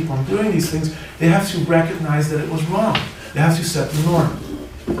not to keep on doing these things, they have to recognize that it was wrong. They have to set the norm.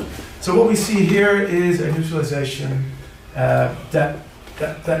 So what we see here is a neutralization that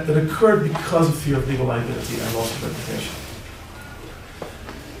occurred because of fear of legal liability and loss of reputation.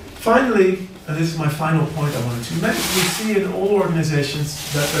 Finally, and this is my final point I wanted to make, we see in all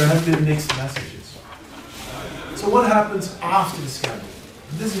organizations that there have been mixed messages. So what happens after the scandal?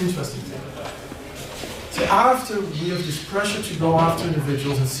 This is an interesting thing. So after we have this pressure to go after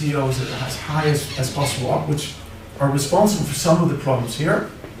individuals and CEOs as high as possible up, which are responsible for some of the problems here,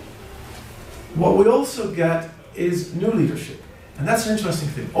 what we also get is new leadership. And that's an interesting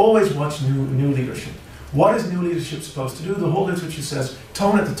thing. Always watch new leadership. What is new leadership supposed to do? The whole literature says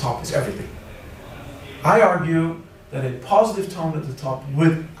tone at the top is everything. I argue that a positive tone at the top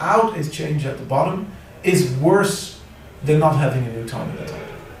without a change at the bottom is worse than not having a new tone at the top.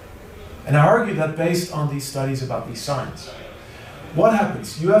 And I argue that based on these studies about these signs. What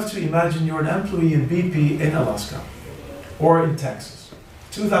happens? You have to imagine you're an employee in BP in Alaska or in Texas.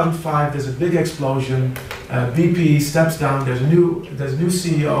 2005, there's a big explosion. BP steps down. There's a new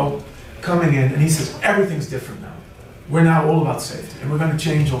CEO coming in, and he says everything's different now. We're now all about safety, and we're going to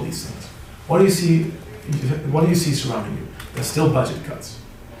change all these things. What do you see? What do you see surrounding you? There's still budget cuts.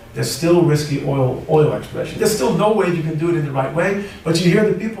 There's still risky oil exploration. There's still no way you can do it in the right way, but you hear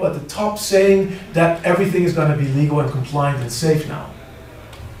the people at the top saying that everything is going to be legal and compliant and safe now.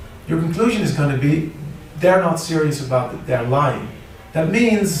 Your conclusion is going to be, they're not serious about it, they're lying. That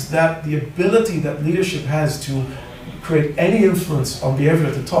means that the ability that leadership has to create any influence on behavior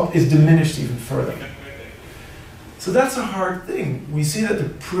at the top is diminished even further. So that's a hard thing. We see that the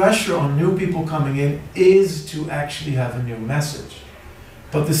pressure on new people coming in is to actually have a new message.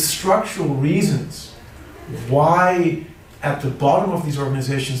 But the structural reasons why at the bottom of these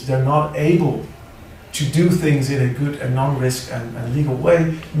organizations they're not able to do things in a good and non-risk and legal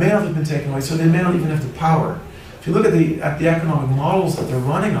way may not have been taken away, so they may not even have the power. If you look at the economic models that they're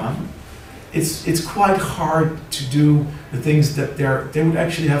running on, it's quite hard to do the things that they would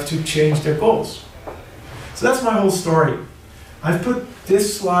actually have to change their goals. So that's my whole story. I've put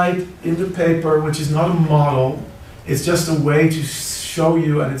this slide in the paper, which is not a model. It's just a way to show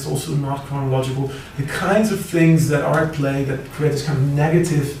you, and it's also not chronological, the kinds of things that are at play that create this kind of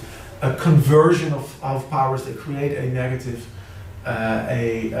negative conversion of powers that create a negative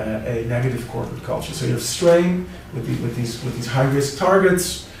negative corporate culture. So you have strain with these high-risk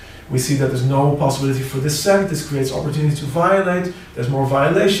targets. We see that there's no possibility for dissent. This creates opportunity to violate. There's more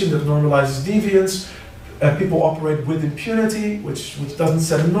violation that normalizes deviance. People operate with impunity, which doesn't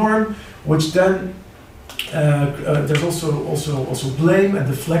set a norm, which then there's also blame and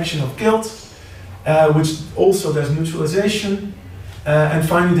deflection of guilt, which also there's neutralization, and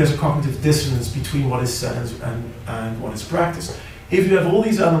finally there's a cognitive dissonance between what is said and what is practiced. If you have all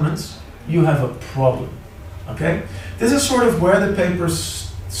these elements, you have a problem. Okay, this is sort of where the paper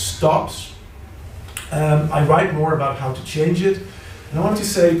stops. I write more about how to change it. And I want to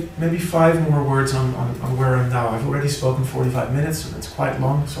say maybe 5 more words on where I'm now. I've already spoken 45 minutes, and it's quite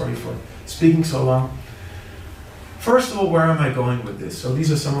long. Sorry for speaking so long. First of all, where am I going with this? So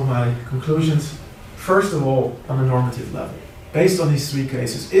these are some of my conclusions. First of all, on a normative level. Based on these 3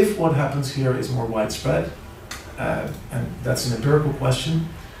 cases, if what happens here is more widespread, and that's an empirical question,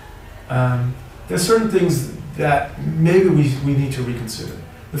 there's certain things that maybe we need to reconsider.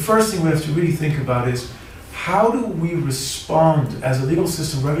 The first thing we have to really think about is, how do we respond as a legal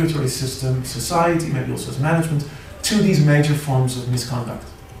system, regulatory system, society, maybe also as management, to these major forms of misconduct?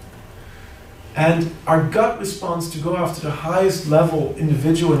 And our gut response to go after the highest level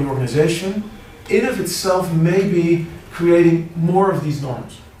individual in the organization, in of itself may be creating more of these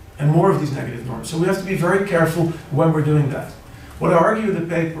norms and more of these negative norms. So we have to be very careful when we're doing that. What I argue in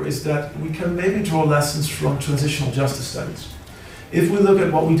the paper is that we can maybe draw lessons from transitional justice studies. If we look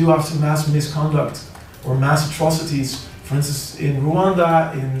at what we do after mass misconduct or mass atrocities, for instance, in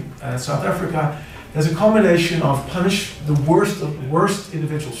Rwanda, in South Africa, there's a combination of punish the worst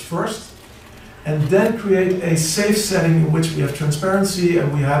individuals first, and then create a safe setting in which we have transparency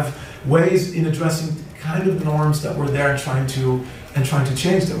and we have ways in addressing the kind of norms that were there and trying to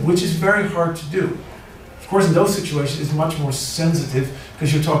change them, which is very hard to do. Of course, in those situations, it's much more sensitive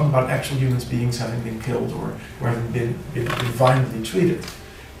because you're talking about actual human beings having been killed or having been violently treated.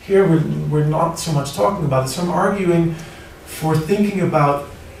 Here, we're not so much talking about it, so I'm arguing for thinking about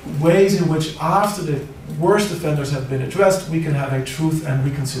ways in which after the worst offenders have been addressed, we can have a truth and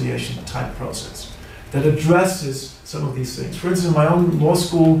reconciliation type process that addresses some of these things. For instance, in my own law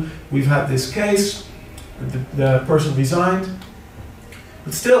school, we've had this case, the person resigned,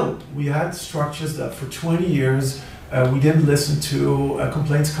 but still, we had structures that for 20 years, we didn't listen to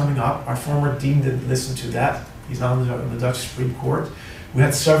complaints coming up. Our former dean didn't listen to that. He's now in the Dutch Supreme Court. We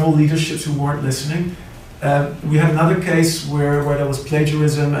had several leaderships who weren't listening. We had another case where there was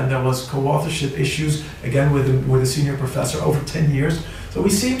plagiarism and there was co-authorship issues, again with a senior professor over 10 years. So we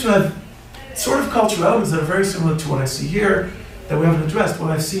seem to have sort of cultural elements that are very similar to what I see here that we haven't addressed.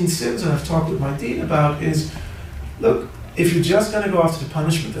 What I've seen since, and I've talked with my dean about, is, look, if you're just going to go after the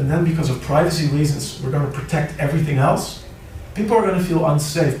punishment and then because of privacy reasons we're going to protect everything else, people are going to feel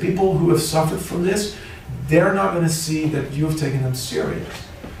unsafe. People who have suffered from this, they're not going to see that you've taken them serious.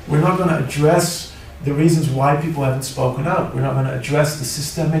 We're not going to address the reasons why people haven't spoken out. We're not going to address the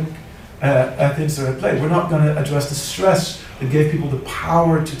systemic things that are at play. We're not going to address the stress that gave people the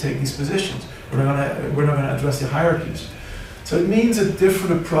power to take these positions. We're not going to address the hierarchies. So it means a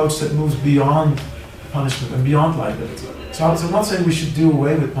different approach that moves beyond punishment and beyond liability. So I'm not saying we should do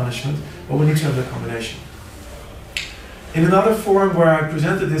away with punishment, but we need to have that combination. In another forum where I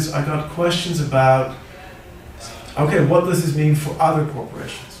presented this, I got questions about, okay, what does this mean for other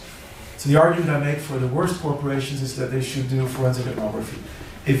corporations? So the argument I make for the worst corporations is that they should do forensic ethnography.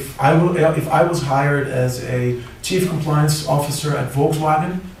 If I was hired as a chief compliance officer at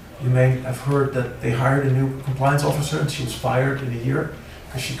Volkswagen, you may have heard that they hired a new compliance officer and she was fired in a year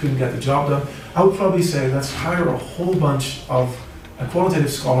because she couldn't get the job done. I would probably say let's hire a whole bunch of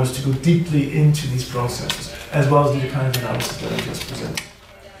qualitative scholars to go deeply into these processes, as well as do the kind of analysis that I just presented.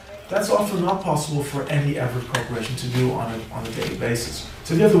 That's often not possible for any average corporation to do on a daily basis.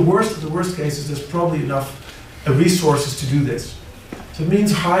 So if you have the worst of the worst cases, there's probably enough resources to do this. So it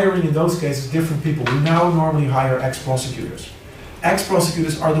means hiring, in those cases, different people. We now normally hire ex-prosecutors.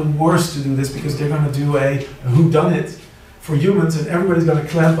 Ex-prosecutors are the worst to do this because they're going to do a whodunit for humans and everybody's going to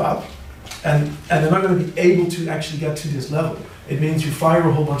clamp up and they're not going to be able to actually get to this level. It means you fire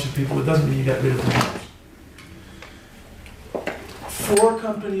a whole bunch of people. It doesn't mean you get rid of them. For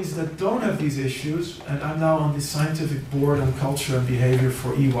companies that don't have these issues, and I'm now on the scientific board on culture and behavior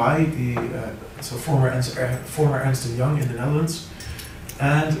for EY, former Ernst & Young in the Netherlands,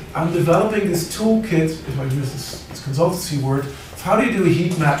 and I'm developing this toolkit, if I use this consultancy word, of how do you do a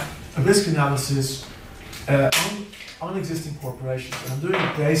heat map, a risk analysis on existing corporations. And I'm doing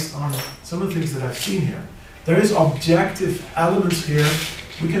it based on some of the things that I've seen here. There is objective elements here.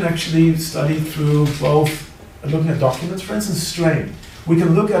 We can actually study through both looking at documents, for instance, strain. We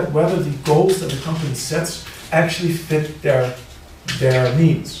can look at whether the goals that the company sets actually fit their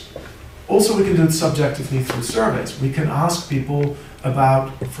needs. Also, we can do it subjectively through surveys. We can ask people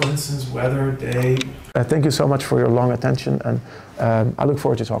about, for instance, whether they... thank you so much for your long attention, and I look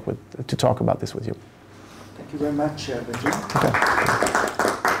forward to talk about this with you. Thank you very much, Benjamin. Okay.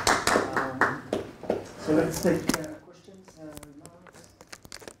 So let's take questions now.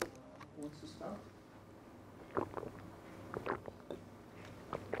 Who wants to start?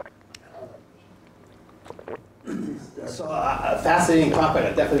 So a fascinating topic.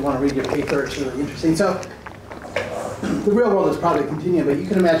 I definitely want to read your paper. It's really interesting. So the real world is probably continuing, but you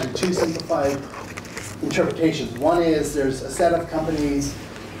can imagine two simplified interpretations. One is there's a set of companies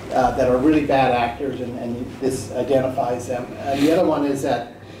that are really bad actors, and this identifies them. And the other one is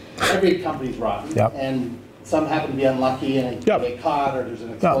that every company's rotten, yep. and some happen to be unlucky and they yep. get caught, or there's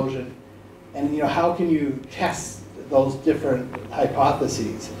an explosion. Yep. And how can you test those different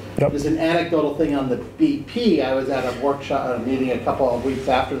hypotheses? Yep. There's an anecdotal thing on the BP. I was at a workshop, a meeting a couple of weeks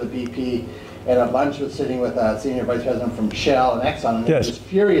after the BP, and a bunch was sitting with a senior vice president from Shell and Exxon, and yes. he was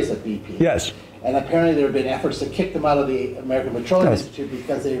furious at BP. Yes. And apparently there have been efforts to kick them out of the American Petroleum yes. Institute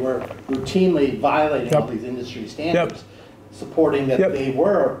because they were routinely violating yep. all these industry standards, yep. supporting that yep. they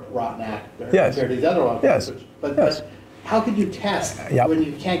were rotten actors yes. compared to these other ones. Yes. But how could you test yep. when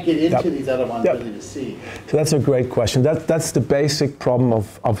you can't get into yep. these other ones yep. really to see? So that's a great question. That's the basic problem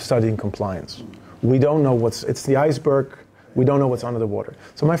of studying compliance. We don't know it's the iceberg. We don't know what's under the water.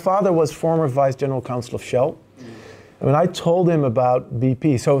 So my father was former vice general counsel of Shell. And when I told him about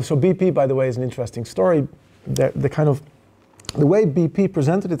BP, so BP, by the way, is an interesting story. The way BP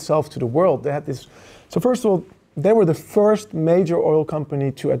presented itself to the world, they had this. So first of all, they were the first major oil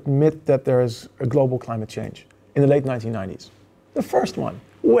company to admit that there is a global climate change in the late 1990s. The first one,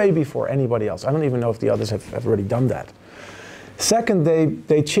 way before anybody else. I don't even know if the others have already done that. Second,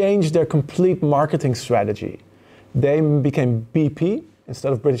 they changed their complete marketing strategy. They became BP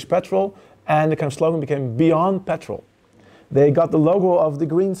instead of British Petrol, and the kind of slogan became Beyond Petrol. They got the logo of the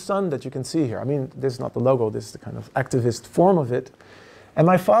green sun that you can see here. I mean, this is not the logo, this is the kind of activist form of it. And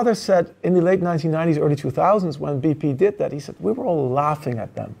my father said in the late 1990s, early 2000s, when BP did that, he said, we were all laughing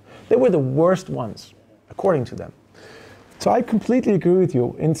at them. They were the worst ones, according to them. So I completely agree with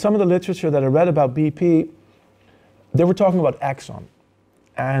you. In some of the literature that I read about BP, they were talking about Exxon.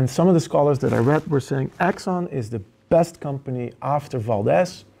 And some of the scholars that I read were saying Exxon is the best company after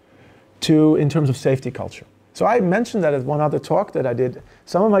Valdez in terms of safety culture. So I mentioned that at one other talk that I did.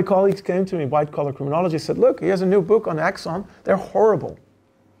 Some of my colleagues came to me, white collar criminology, said, look, he has a new book on Exxon. They're horrible.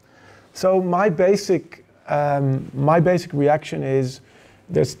 So my basic reaction is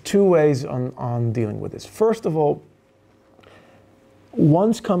there's two ways on dealing with this. First of all,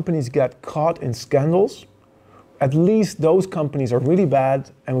 once companies get caught in scandals, at least those companies are really bad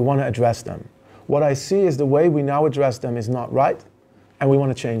and we want to address them. What I see is the way we now address them is not right, and we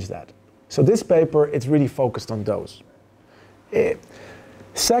want to change that. So this paper, it's really focused on those.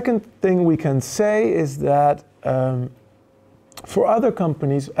 Second thing we can say is that for other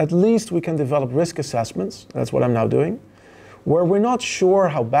companies, at least we can develop risk assessments, that's what I'm now doing, where we're not sure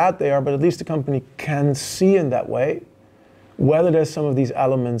how bad they are, but at least the company can see in that way whether there's some of these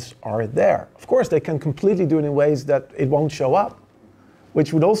elements are there. Of course, they can completely do it in ways that it won't show up,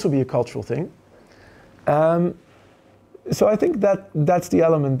 which would also be a cultural thing. So I think that's the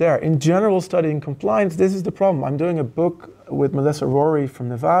element there. In general, studying compliance, this is the problem. I'm doing a book with Melissa Rooij from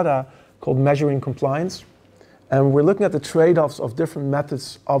Nevada called Measuring Compliance. And we're looking at the trade-offs of different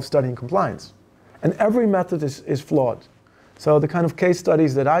methods of studying compliance. And every method is flawed. So the kind of case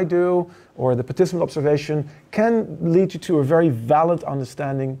studies that I do, or the participant observation, can lead you to a very valid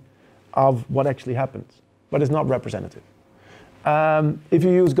understanding of what actually happens, but it's not representative. If you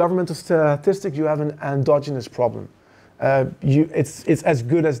use governmental statistics, you have an endogenous problem. It's as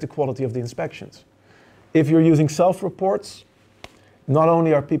good as the quality of the inspections. If you're using self-reports, not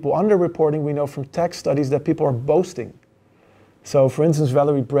only are people underreporting, we know from tax studies that people are boasting. So for instance,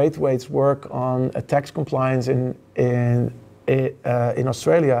 Valerie Braithwaite's work on tax compliance in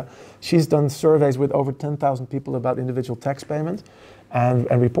Australia, she's done surveys with over 10,000 people about individual tax payment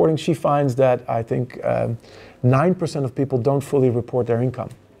and reporting. She finds that I think 9% of people don't fully report their income.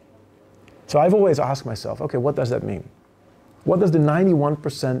 So I've always asked myself, okay, what does that mean? What does the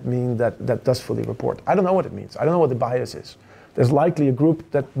 91% mean that does fully report? I don't know what it means. I don't know what the bias is. There's likely a group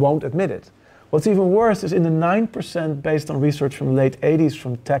that won't admit it. What's even worse is in the 9% based on research from the late 80s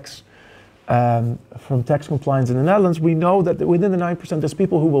from tax compliance in the Netherlands, we know that within the 9% there's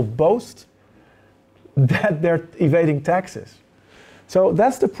people who will boast that they're evading taxes. So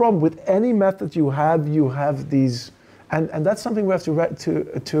that's the problem. With any method you have these, and that's something we have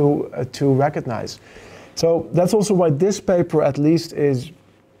to recognize. So that's also why this paper at least is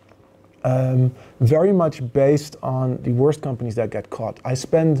very much based on the worst companies that get caught. I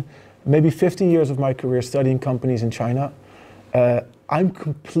spend maybe 50 years of my career studying companies in China. I'm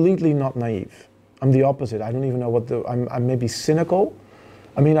completely not naive. I'm the opposite. I don't even know what I'm maybe cynical.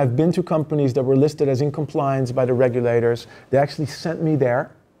 I mean, I've been to companies that were listed as in compliance by the regulators. They actually sent me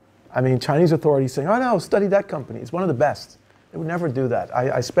there. I mean, Chinese authorities saying, oh no, study that company. It's one of the best. They would never do that.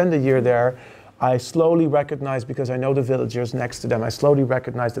 I spend a year there. I slowly recognize, because I know the villagers next to them, I slowly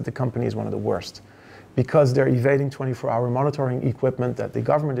recognize that the company is one of the worst, because they're evading 24-hour monitoring equipment that the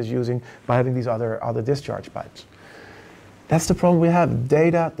government is using by having these other discharge pipes. That's the problem we have,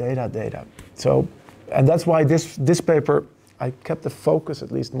 data, data, data. So, and that's why this paper, I kept the focus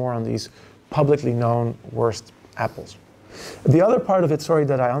at least more on these publicly known worst apples. The other part of it, sorry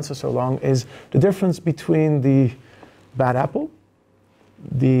that I answer so long, is the difference between the bad apple,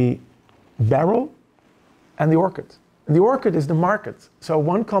 the barrel, and the orchid. And the orchid is the market. So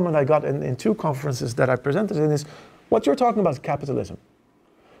one comment I got in 2 conferences that I presented in is, what you're talking about is capitalism.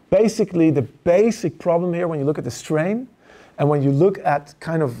 Basically, the basic problem here, when you look at the strain, and when you look at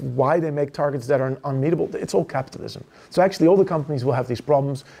kind of why they make targets that are unmeetable, it's all capitalism. So actually all the companies will have these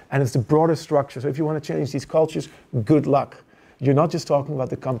problems, and it's the broader structure. So if you want to change these cultures, good luck. You're not just talking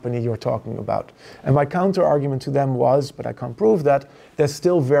about the company you're talking about. And my counter argument to them was, but I can't prove that, there's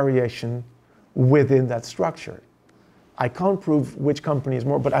still variation within that structure. I can't prove which company is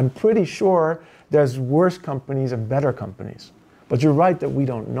more, but I'm pretty sure there's worse companies and better companies. But you're right that we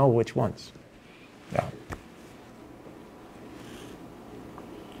don't know which ones. Yeah.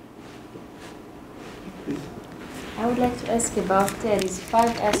 I would like to ask about these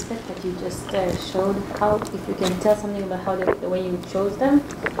 5 aspects that you just showed. How, if you can tell something about how the way you chose them.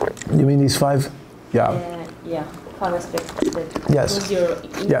 You mean these 5? Yeah. Yeah, 5 aspects. That Yes. was your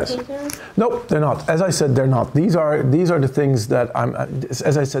indicator? Yes. No, they're not. As I said, they're not. These are the things that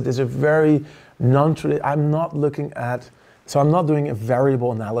as I said, there's a very I'm not looking at, so I'm not doing a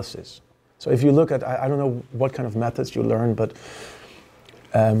variable analysis. So if you look at, I don't know what kind of methods you learn, but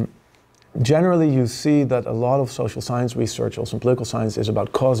generally you see that a lot of social science research, also in political science, is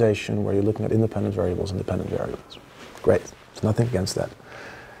about causation, where you're looking at independent variables and dependent variables. Great, there's nothing against that.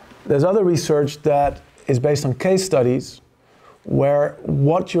 There's other research that is based on case studies, where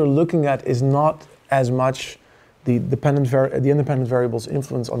what you're looking at is not as much the independent variables'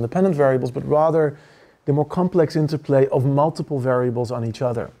 influence on dependent variables, but rather the more complex interplay of multiple variables on each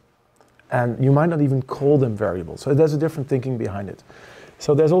other. And you might not even call them variables. So there's a different thinking behind it.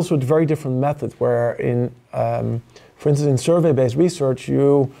 So there's also a very different method where for instance, in survey-based research,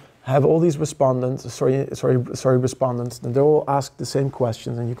 you have all these respondents, respondents, and they all ask the same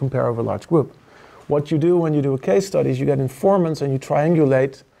questions, and you compare over a large group. What you do when you do a case study is you get informants and you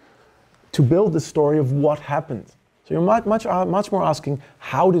triangulate to build the story of what happened. So you're much more asking,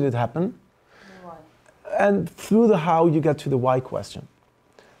 how did it happen? Why? And through the how, you get to the why question.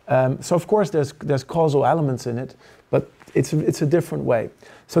 So of course there's causal elements in it, but it's a different way.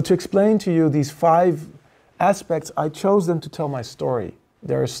 So to explain to you these 5 aspects, I chose them to tell my story.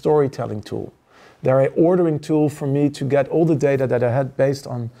 They're a storytelling tool. They're an ordering tool for me to get all the data that I had based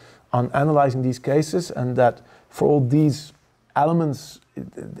on analyzing these cases, and that for all these elements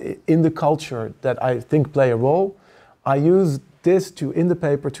in the culture that I think play a role, I use this in the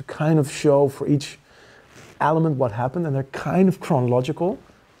paper to kind of show for each element what happened, and they're kind of chronological.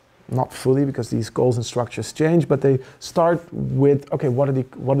 Not fully, because these goals and structures change, but they start with, okay, what are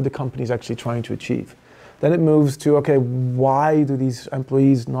the companies actually trying to achieve? Then it moves to, okay, why do these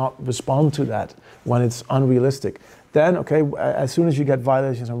employees not respond to that when it's unrealistic? Then, okay, as soon as you get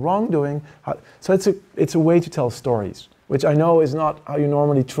violations and wrongdoing, so it's a way to tell stories, which I know is not how you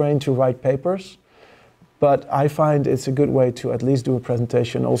normally train to write papers, but I find it's a good way to at least do a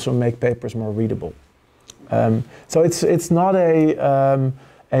presentation, also make papers more readable. So it's not a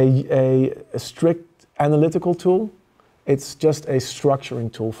strict analytical tool. It's just a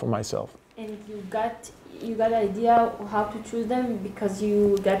structuring tool for myself. And you got an idea how to choose them because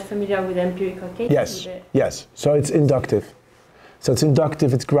you got familiar with empirical cases? Yes. So it's inductive.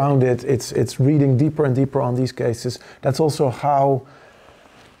 It's grounded, it's reading deeper and deeper on these cases. That's also how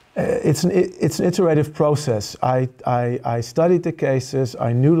it's an iterative process. I studied the cases,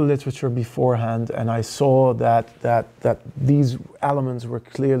 I knew the literature beforehand, and I saw that these elements were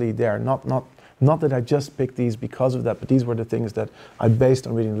clearly there. Not that I just picked these because of that, but these were the things that I based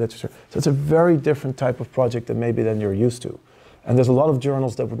on reading the literature. So it's a very different type of project than you're used to. And there's a lot of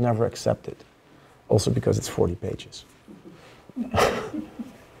journals that would never accept it, also because it's 40 pages.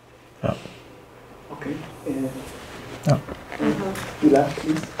 Yeah. Okay. Leila,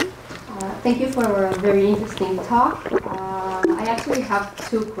 please. Thank you for a very interesting talk. I actually have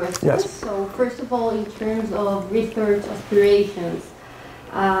two questions. Yes. So first of all, in terms of research aspirations,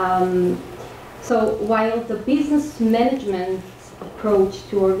 so while the business management approach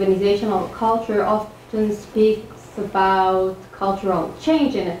to organizational culture often speaks about cultural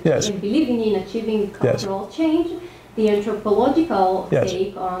change and, Yes. and believing in achieving cultural change, the anthropological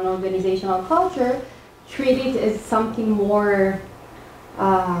take on organizational culture treat it as something more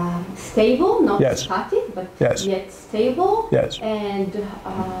stable, not static, but yet stable. Yes. And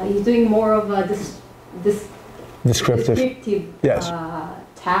he's doing more of a descriptive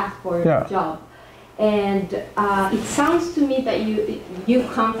task or job. And it sounds to me that you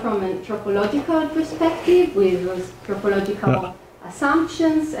come from an anthropological perspective with anthropological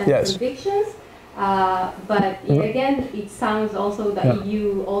assumptions and convictions. But again, it sounds also that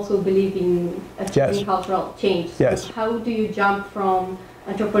you also believe in achieving cultural change. So how do you jump from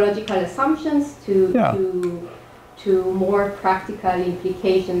anthropological assumptions to more practical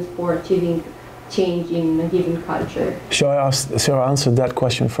implications for achieving change in a given culture? Shall I answer that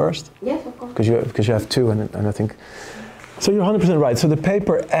question first? Yes, of course. Because you have two, and I think so. You're 100% right. So the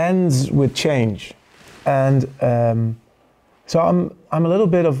paper ends with change, and so I'm a little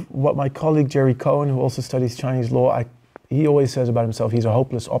bit of what my colleague Jerry Cohen, who also studies Chinese law, he always says about himself, he's a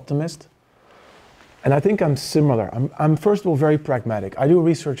hopeless optimist. And I think I'm similar. I'm first of all very pragmatic. I do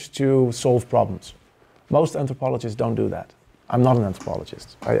research to solve problems. Most anthropologists don't do that. I'm not an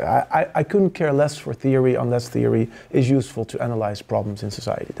anthropologist. I couldn't care less for theory unless theory is useful to analyze problems in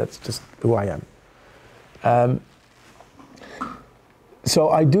society. That's just who I am. So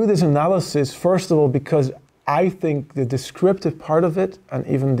I do this analysis, first of all, because I think the descriptive part of it and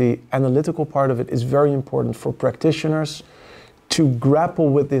even the analytical part of it is very important for practitioners to grapple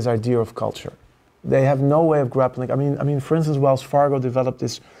with this idea of culture. They have no way of grappling. I mean, for instance, Wells Fargo developed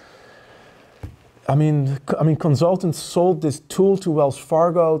this. Consultants sold this tool to Wells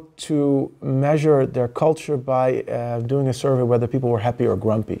Fargo to measure their culture by doing a survey whether people were happy or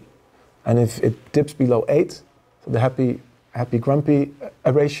grumpy, and if it dips below 8, so the happy-grumpy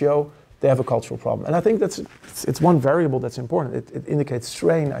ratio, they have a cultural problem. And I think it's one variable that's important. It indicates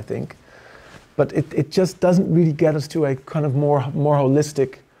strain, I think, but it just doesn't really get us to a kind of more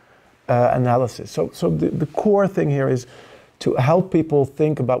holistic analysis. So the core thing here is to help people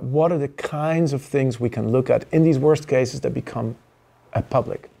think about what are the kinds of things we can look at in these worst cases that become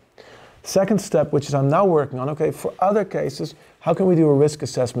public. Second step, which is I'm now working on, okay, for other cases, how can we do a risk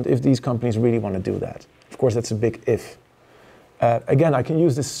assessment if these companies really want to do that? Of course, that's a big if. Again, I can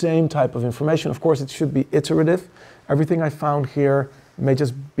use the same type of information. Of course, it should be iterative. Everything I found here may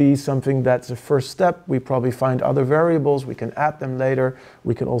just be something that's a first step. We probably find other variables. We can add them later.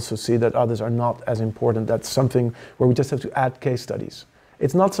 We can also see that others are not as important. That's something where we just have to add case studies.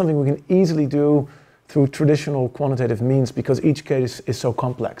 It's not something we can easily do through traditional quantitative means because each case is so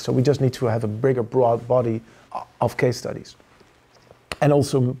complex. So we just need to have a bigger, broad body of case studies. And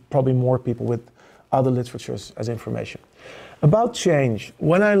also probably more people with other literatures as information. About change,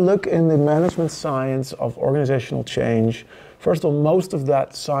 when I look in the management science of organizational change, first of all, most of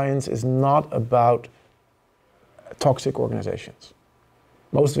that science is not about toxic organizations.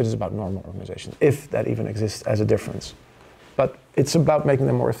 Most of it is about normal organizations, if that even exists as a difference. But it's about making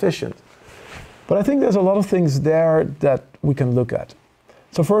them more efficient. But I think there's a lot of things there that we can look at.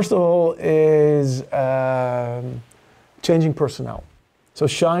 So first of all is changing personnel. So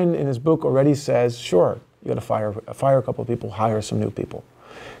Shine in his book already says, sure, you got to fire a couple of people, hire some new people.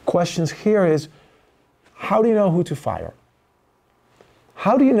 Questions here is, how do you know who to fire?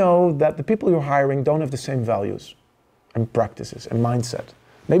 How do you know that the people you're hiring don't have the same values and practices and mindset?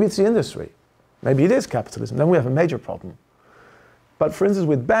 Maybe it's the industry. Maybe it is capitalism. Then we have a major problem. But for instance,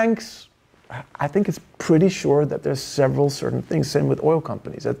 with banks, I think it's pretty sure that there's several certain things. Same with oil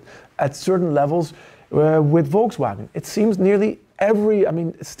companies. At certain levels, with Volkswagen, it seems nearly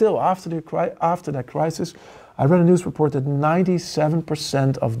still after that crisis, I read a news report that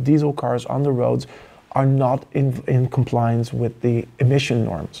 97% of diesel cars on the roads are not in compliance with the emission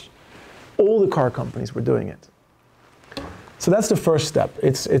norms. All the car companies were doing it. So that's the first step.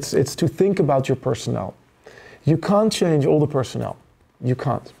 It's to think about your personnel. You can't change all the personnel. You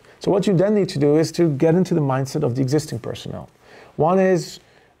can't. So what you then need to do is to get into the mindset of the existing personnel. One is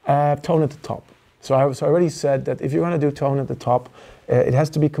tone at the top. So I already said that if you're going to do tone at the top, it has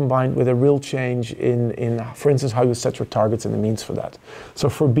to be combined with a real change in, for instance, how you set your targets and the means for that. So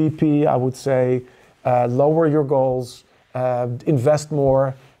for BP, I would say lower your goals, invest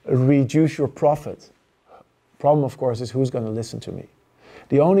more, reduce your profit. Problem, of course, is who's going to listen to me.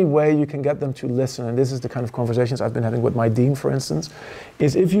 The only way you can get them to listen, and this is the kind of conversations I've been having with my dean, for instance,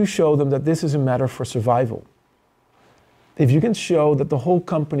 is if you show them that this is a matter for survival. if you can show that the whole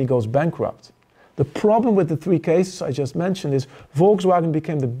company goes bankrupt. The problem with the 3 cases I just mentioned is Volkswagen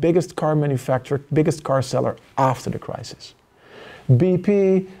became the biggest car manufacturer, biggest car seller after the crisis.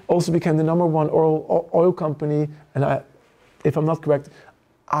 BP also became the #1 oil company, and if I'm not correct,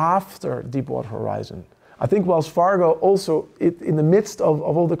 after Deepwater Horizon. I think Wells Fargo also, in the midst of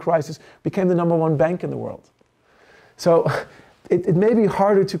all the crisis, became the #1 bank in the world. So it may be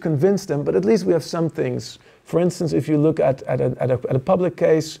harder to convince them, but at least we have some things. For instance, if you look at a public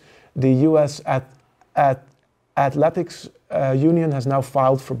case, the US Athletics Union has now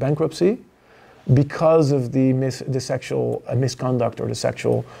filed for bankruptcy because of the sexual misconduct or the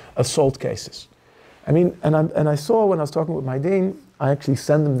sexual assault cases. I mean, and I saw when I was talking with my dean, I actually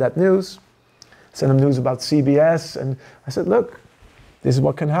sent him that news, sent him news about CBS, and I said, look, this is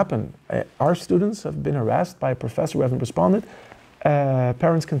what can happen. Our students have been harassed by a professor who hasn't responded.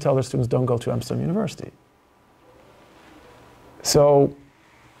 Parents can tell their students don't go to Amsterdam University. So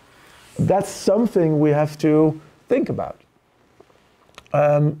that's something we have to think about.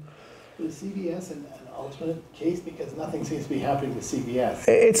 Is CBS an ultimate case, because nothing seems to be happening with CBS?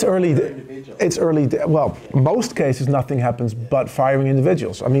 It's early. It's early. Well, most cases nothing happens but firing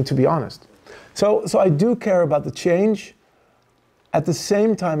individuals. I mean, to be honest. So I do care about the change. At the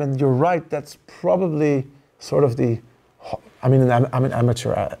same time, and you're right, that's probably sort of the. I'm an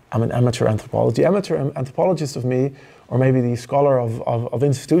amateur anthropology. Amateur anthropologist of me, or maybe the scholar of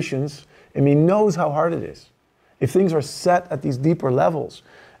institutions, I mean, knows how hard it is. If things are set at these deeper levels,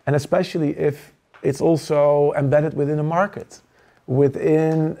 and especially if it's also embedded within a market,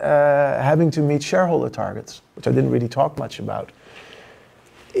 within having to meet shareholder targets, which I didn't really talk much about,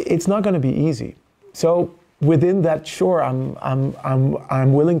 it's not going to be easy. So within that, sure,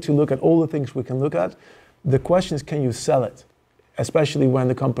 I'm willing to look at all the things we can look at. The question is, can you sell it? Especially when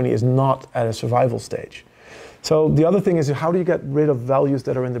the company is not at a survival stage. So the other thing is, how do you get rid of values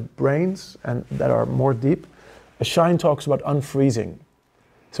that are in the brains and that are more deep? Shine talks about unfreezing.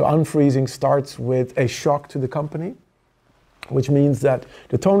 So unfreezing starts with a shock to the company, which means that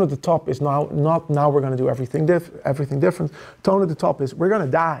the tone at the top is not now we're going to do everything different. Tone at the top is we're going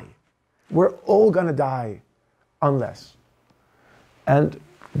to die. We're all going to die unless. And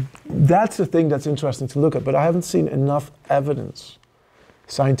that's the thing that's interesting to look at, but I haven't seen enough evidence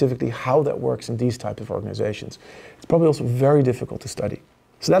scientifically how that works in these types of organizations. It's probably also very difficult to study.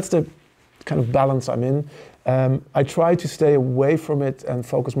 So that's the kind of balance I'm in. I try to stay away from it and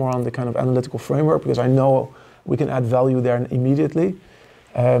focus more on the kind of analytical framework, because I know we can add value there immediately.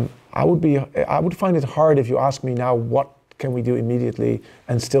 I would find it hard if you ask me now, what can we do immediately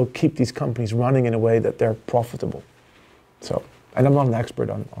and still keep these companies running in a way that they're profitable? So, and I'm not an expert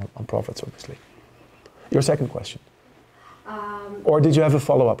on profits, obviously. Your second question. Or did you have a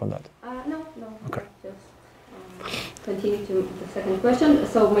follow-up on that? No. Okay. Just continue to the second question.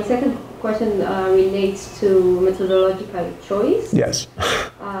 So my second question relates to methodological choice. Yes.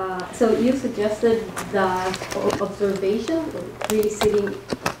 So you suggested that observation, really sitting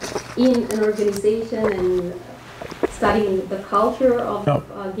in an organization and studying the culture of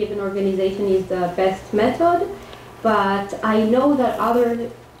a given organization is the best method. But I know that other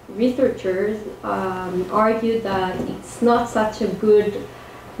researchers argue that it's not such a good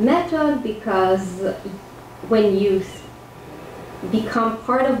method, because when you become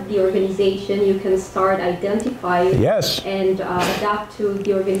part of the organization, you can start identifying and adapt to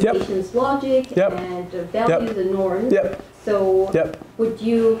the organization's logic and values and norms. So would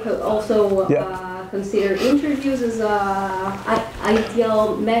you also consider interviews as an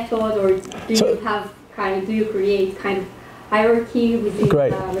ideal method, or do you create kind of hierarchy within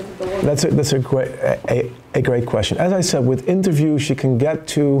methodology? That's a great question. As I said, with interviews, you can get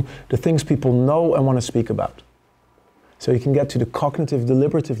to the things people know and want to speak about. So you can get to the cognitive,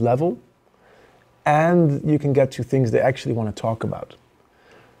 deliberative level, and you can get to things they actually want to talk about.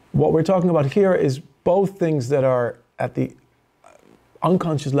 What we're talking about here is both things that are at the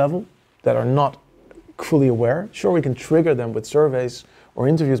unconscious level, that are not fully aware. Sure, we can trigger them with surveys or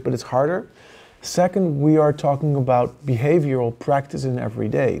interviews, but it's harder. Second, we are talking about behavioral practice in every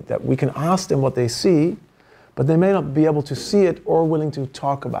day, that we can ask them what they see, but they may not be able to see it or willing to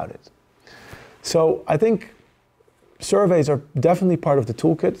talk about it. So I think surveys are definitely part of the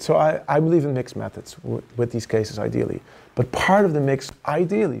toolkit. So I believe in mixed methods with these cases, ideally. But part of the mix,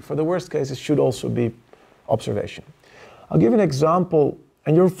 ideally, for the worst cases, should also be observation. I'll give you an example,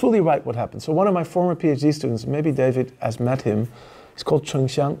 and you're fully right what happened. So one of my former PhD students, maybe David has met him, he's called Cheng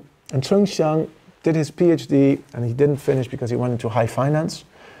Xiang. And Cheng Xiang did his PhD, and he didn't finish because he went into high finance.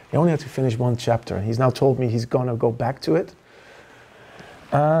 He only had to finish one chapter, and he's now told me he's going to go back to it.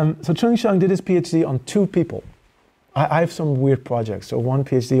 So Cheng Xiang did his PhD on two people. I have some weird projects. So one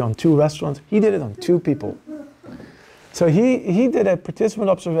PhD on 2 restaurants. He did it on 2 people. So he did a participant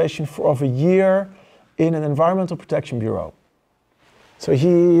observation of a year in an environmental protection bureau. So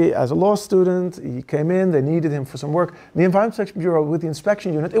he, as a law student, he came in, they needed him for some work. The environmental protection bureau with the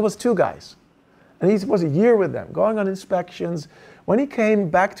inspection unit, it was 2 guys. And he was a year with them, going on inspections. When he came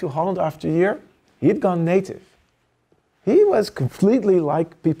back to Holland after a year, he had gone native. He was completely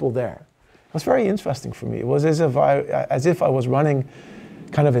like people there. It was very interesting for me. It was as if I was running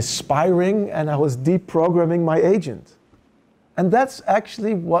kind of a spy ring and I was deprogramming my agent. And that's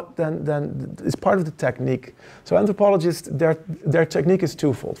actually what then is part of the technique. So anthropologists, their technique is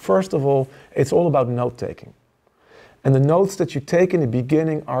twofold. First of all, it's all about note-taking. And the notes that you take in the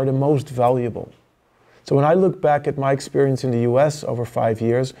beginning are the most valuable. So when I look back at my experience in the US over 5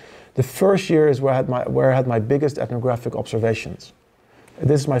 years, the first year is where I had my biggest ethnographic observations.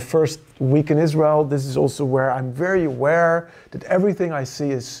 This is my first week in Israel. This is also where I'm very aware that everything I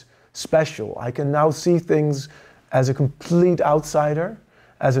see is special. I can now see things as a complete outsider,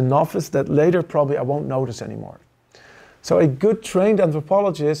 as a novice that later probably I won't notice anymore. So a good trained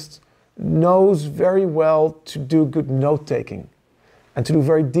anthropologist knows very well to do good note-taking and to do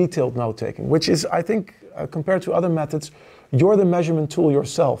very detailed note-taking, which is, I think, compared to other methods, you're the measurement tool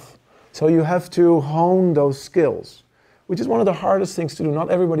yourself. So you have to hone those skills, which is one of the hardest things to do. Not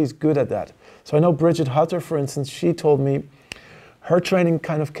everybody's good at that. So I know Bridget Hutter, for instance, she told me her training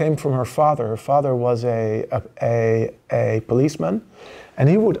kind of came from her father. Her father was a policeman, and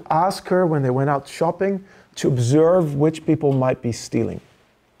he would ask her when they went out shopping to observe which people might be stealing,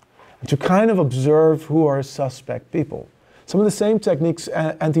 and to kind of observe who are suspect people. Some of the same techniques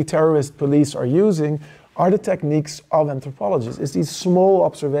anti-terrorist police are using are the techniques of anthropologists. It's these small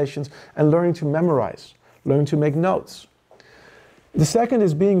observations and learning to memorize, learning to make notes. The second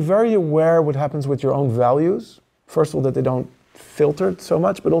is being very aware what happens with your own values. First of all, that they don't filter so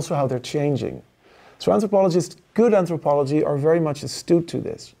much, but also how they're changing. So anthropologists, good anthropology, are very much astute to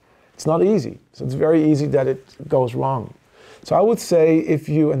this. It's not easy, so it's very easy that it goes wrong. So I would say if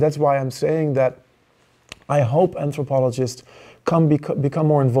you, and that's why I'm saying that I hope anthropologists become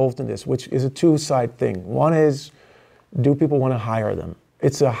more involved in this, which is a two-side thing. One is, do people want to hire them?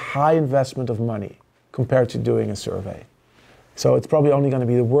 It's a high investment of money compared to doing a survey. So it's probably only going to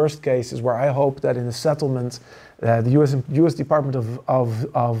be the worst cases where I hope that in a settlement, the U.S. Department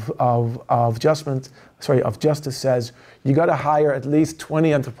of Justice says you got to hire at least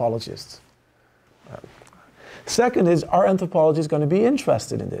 20 anthropologists. Second is, are anthropologists going to be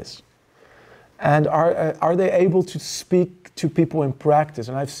interested in this? And are they able to speak to people in practice?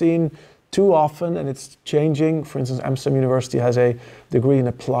 And I've seen too often, and it's changing, for instance, Amsterdam University has a degree in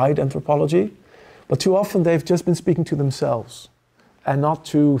applied anthropology, but too often they've just been speaking to themselves and not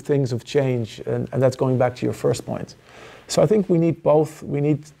to things of change, and that's going back to your first point. So I think we need both. We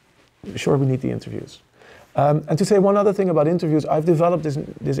need the interviews. And to say one other thing about interviews, I've developed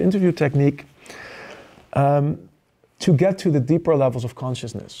this interview technique to get to the deeper levels of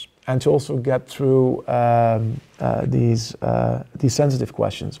consciousness and to also get through these sensitive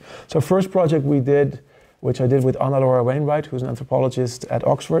questions. So first project we did, which I did with Anna Laura Wainwright, who's an anthropologist at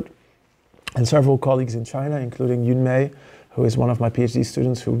Oxford, and several colleagues in China, including Yun Mei, who is one of my PhD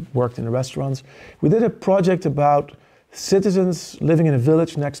students who worked in the restaurants. We did a project about citizens living in a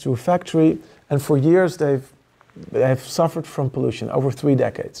village next to a factory, and for years they've suffered from pollution, over 3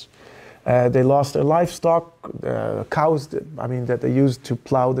 decades. They lost their livestock, cows that they used to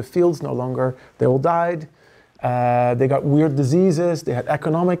plow the fields no longer, they all died. They got weird diseases, they had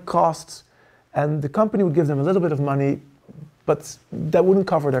economic costs, and the company would give them a little bit of money, but that wouldn't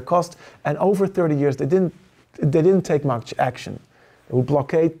cover their cost. And over 30 years, they didn't take much action. They would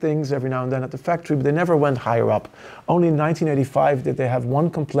blockade things every now and then at the factory, but they never went higher up. Only in 1985 did they have one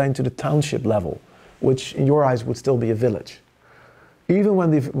complaint to the township level, which in your eyes would still be a village. Even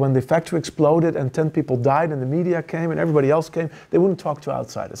when the factory exploded and 10 people died and the media came and everybody else came, they wouldn't talk to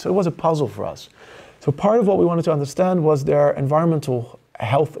outsiders. So it was a puzzle for us. So part of what we wanted to understand was their environmental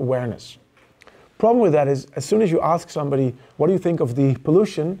health awareness. Problem with that is, as soon as you ask somebody, what do you think of the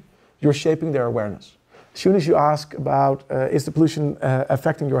pollution, you're shaping their awareness. As soon as you ask about, is the pollution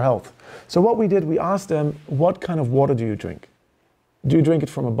affecting your health? So what we did, we asked them, what kind of water do you drink? Do you drink it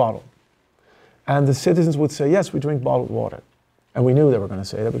from a bottle? And the citizens would say, yes, we drink bottled water. And we knew they were going to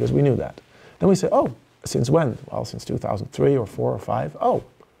say that because we knew that. Then we say, oh, since when? Well, since 2003 or 4 or 5. Oh.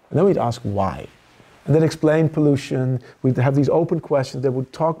 And then we'd ask why. And then explain pollution. We'd have these open questions. They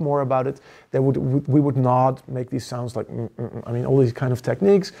would talk more about it. We would not make these sounds like, I mean, all these kind of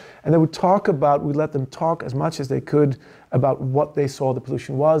techniques. And they would talk about, we'd let them talk as much as they could about what they saw the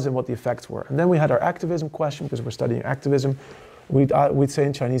pollution was and what the effects were. And then we had our activism question, because we're studying activism. We'd say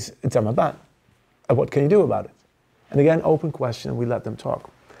in Chinese, 怎么办? What can you do about it? And again, open question, and we let them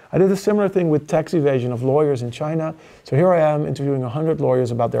talk. I did a similar thing with tax evasion of lawyers in China. So here I am interviewing 100 lawyers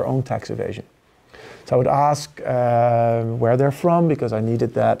about their own tax evasion. So I would ask where they're from, because I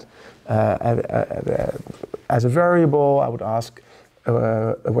needed that as a variable. I would ask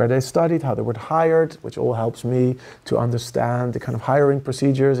where they studied, how they were hired, which all helps me to understand the kind of hiring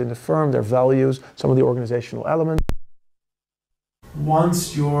procedures in the firm, their values, some of the organizational elements.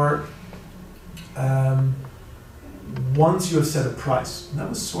 Once you have set a price, and that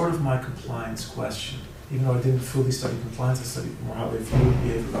was sort of my compliance question. Even though I didn't fully study compliance, I studied more how they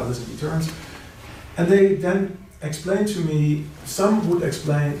behave with others in returns. And they then explained to me, some would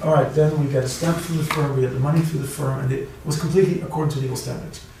explain, all right, then we get a stamp from the firm, we get the money through the firm, and it was completely according to legal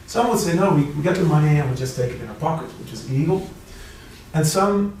standards. Some would say, no, we get the money and we just take it in our pocket, which is illegal. And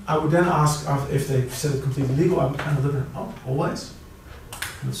some, I would then ask if they said it completely legal, I would kind of look at, oh, always?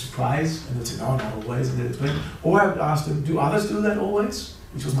 Kind of surprised, and they'd say, no, not always, and they'd explain. Or I would ask them, do others do that always?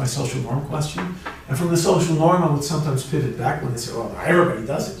 Which was my social norm question. And from the social norm, I would sometimes pivot back when they say, oh, everybody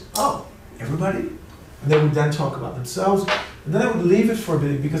does it. Oh, everybody? And they would then talk about themselves. And then I would leave it for a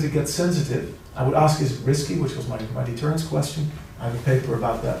bit because it gets sensitive. I would ask, is it risky, which was my deterrence question. I have a paper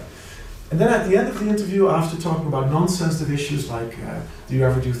about that. And then at the end of the interview, after talking about non-sensitive issues like, do you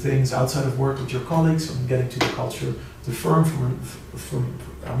ever do things outside of work with your colleagues, and getting to the culture of the firm from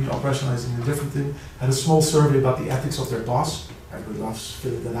operationalizing a different thing, had a small survey about the ethics of their boss. Everybody loves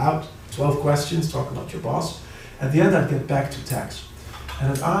filling that out. 12 questions, talk about your boss. At the end, I'd get back to tax.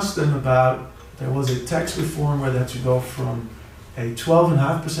 And I'd ask them about, there was a tax reform where they had to go from a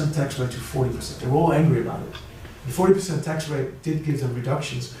 12.5% tax rate to 40%. They were all angry about it. The 40% tax rate did give them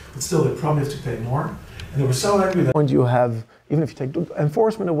reductions, but still they probably have to pay more. And they were so angry that... And you have, even if you take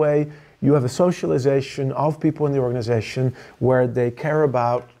enforcement away, you have a socialization of people in the organization where they care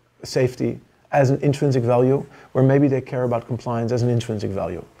about safety as an intrinsic value, where maybe they care about compliance as an intrinsic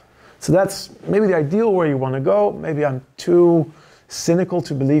value. So that's maybe the ideal where you want to go. Maybe I'm too cynical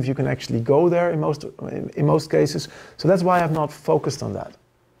to believe you can actually go there in most cases. So that's why I've not focused on that.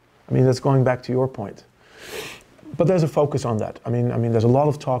 I mean, that's going back to your point. But there's a focus on that. I mean, there's a lot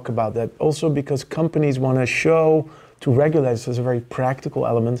of talk about that. Also because companies want to show to regulators, there's a very practical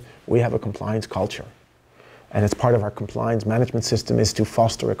element. We have a compliance culture. And it's part of our compliance management system is to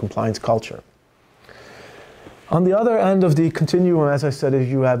foster a compliance culture. On the other end of the continuum, as I said, is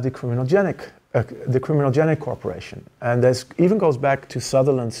you have the criminogenic corporation. And this even goes back to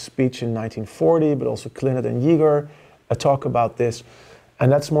Sutherland's speech in 1940, but also Clinnett and Yeager talk about this. And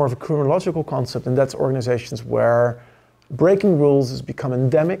that's more of a criminological concept, and that's organizations where breaking rules has become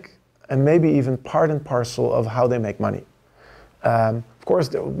endemic and maybe even part and parcel of how they make money. Of course,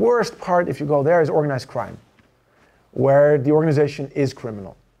 the worst part, if you go there, is organized crime, where the organization is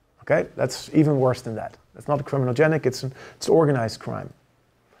criminal. Okay, that's even worse than that. It's not criminogenic, it's organized crime,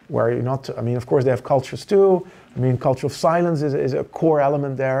 where you're not, I mean, of course they have cultures too. I mean, culture of silence is a core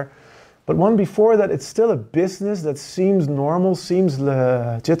element there. But one before that, it's still a business that seems normal, seems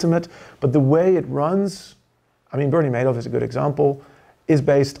legitimate, but the way it runs, I mean, Bernie Madoff is a good example, is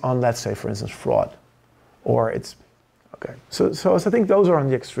based on, let's say, for instance, fraud. Or it's, okay. So I think those are on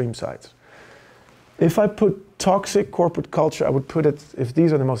the extreme sides. If I put toxic corporate culture, I would put it, if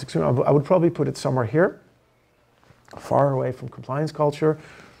these are the most extreme, I would probably put it somewhere here, far away from compliance culture,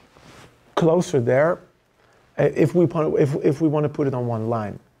 closer there, if we want to put it on one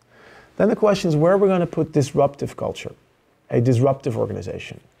line. Then the question is where we're going to put disruptive culture, a disruptive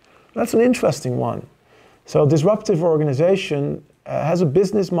organization. That's an interesting one. So disruptive organization has a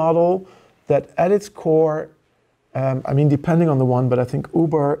business model that at its core, I mean, depending on the one, but I think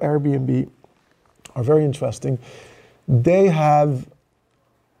Uber, Airbnb are very interesting. They have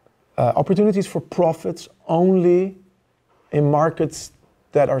opportunities for profits only in markets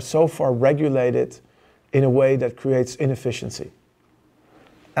that are so far regulated in a way that creates inefficiency.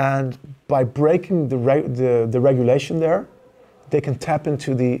 And by breaking the regulation there, they can tap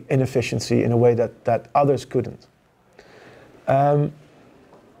into the inefficiency in a way that others couldn't.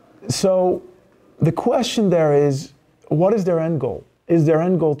 So the question there is, what is their end goal? Is their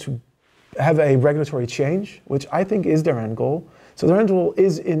end goal to have a regulatory change, which I think is their end goal? So their end goal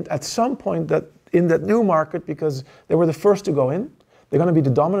is at some point that in that new market, because they were the first to go in, they're going to be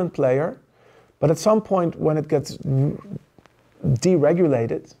the dominant player, but at some point when it gets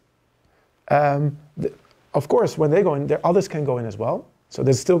deregulated, Of course, when they go in, others can go in as well. So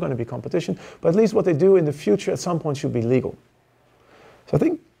there's still going to be competition. But at least what they do in the future at some point should be legal. So I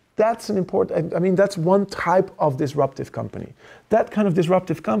think that's an important, I mean, that's one type of disruptive company. That kind of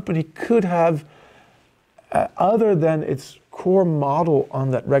disruptive company could have, other than its core model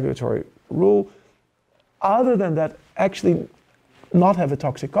on that regulatory rule, other than that, actually not have a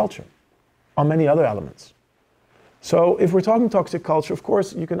toxic culture on many other elements. So if we're talking toxic culture, of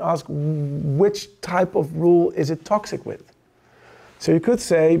course, you can ask which type of rule is it toxic with? So you could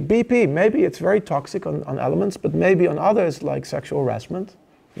say BP, maybe it's very toxic on elements, but maybe on others like sexual harassment.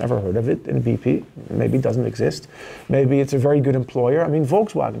 Never heard of it in BP, maybe it doesn't exist. Maybe it's a very good employer. I mean,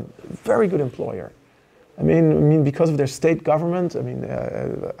 Volkswagen, very good employer. I mean, because of their state government, I mean,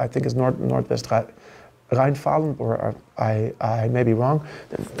 I think it's Northwest Rheinfalen, or I may be wrong.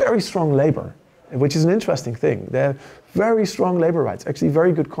 They're very strong labor, which is an interesting thing. They're very strong labor rights, actually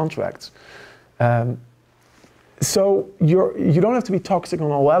very good contracts. So you don't have to be toxic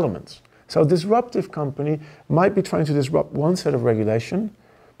on all elements. So a disruptive company might be trying to disrupt one set of regulation,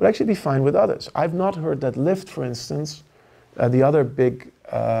 but actually be fine with others. I've not heard that Lyft, for instance, the other big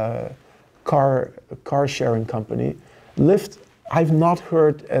car sharing company, Lyft, I've not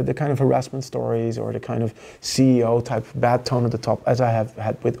heard the kind of harassment stories or the kind of CEO type bad tone at the top as I have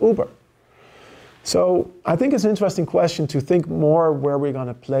had with Uber. So I think it's an interesting question to think more where we're going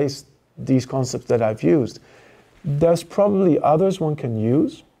to place these concepts that I've used. There's probably others one can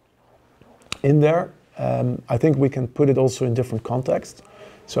use in there. I think we can put it also in different contexts.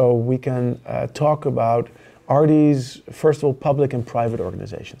 So we can talk about, are these, first of all, public and private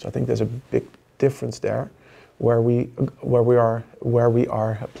organizations? I think there's a big difference there where we are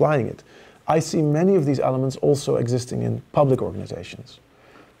applying it. I see many of these elements also existing in public organizations.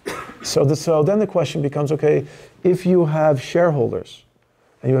 So then the question becomes, okay, if you have shareholders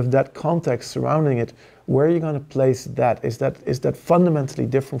and you have that context surrounding it, where are you going to place that? Is that fundamentally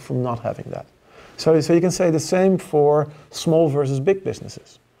different from not having that? So you can say the same for small versus big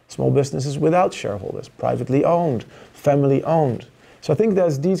businesses. Small businesses without shareholders, privately owned, family owned. So I think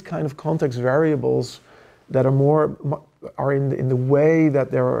there's these kind of context variables that are in the way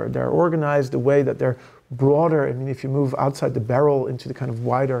that they're organized, the way that they're broader. I mean, if you move outside the barrel into the kind of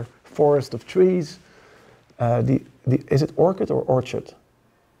wider forest of trees, is it orchid or orchard?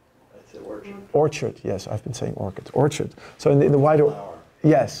 It's an orchard. Orchard, yes, I've been saying orchid. Orchard. So in the wider, flower.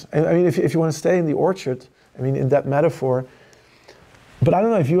 Yes. I mean, if you want to stay in the orchard, I mean, in that metaphor. But I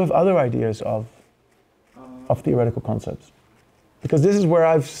don't know if you have other ideas of theoretical concepts, because this is where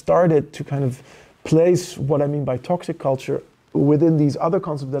I've started to kind of place what I mean by toxic culture within these other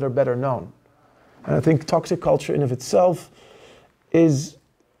concepts that are better known. And I think toxic culture in of itself is,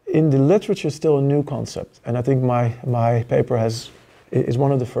 in the literature, still a new concept. And I think my paper is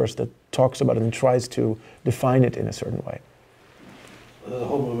one of the first that talks about it and tries to define it in a certain way. The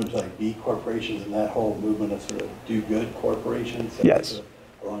whole movement to like B corporations and that whole movement of sort of do-good corporations. Yes.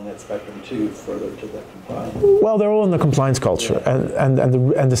 Along that spectrum too, further to the compliance. Well, they're all in the compliance culture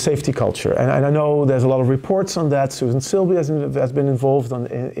and the safety culture. And I know there's a lot of reports on that. Susan Silby has been involved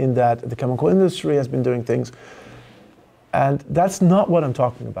in that. The chemical industry has been doing things. And that's not what I'm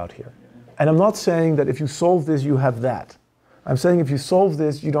talking about here. And I'm not saying that if you solve this, you have that. I'm saying if you solve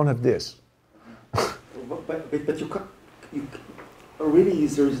this, you don't have this. But you really,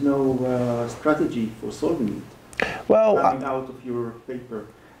 there is no strategy for solving it. Well, coming out of your paper,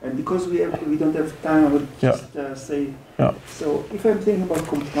 and because we don't have time, I would just say. Yeah. So if I'm thinking about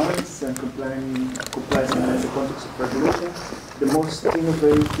compliance and compliance in the context of regulation, the most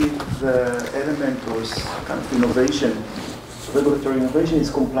innovative element or kind of innovation, regulatory innovation, is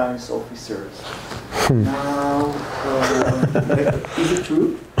compliance officers. Now, is it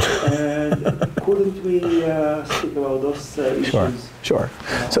true? And couldn't we speak about those issues? Sure.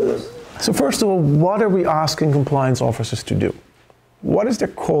 So first of all, what are we asking compliance officers to do? What is their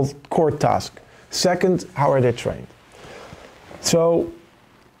core task? Second, how are they trained? So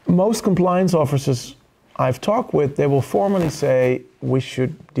most compliance officers I've talked with, they will formally say we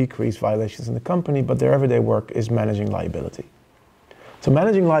should decrease violations in the company, but their everyday work is managing liability. So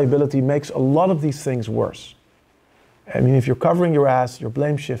managing liability makes a lot of these things worse. I mean, if you're covering your ass, you're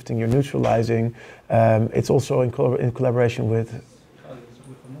blame shifting, you're neutralizing. It's also in collaboration with.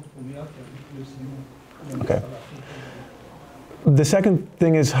 Okay. The second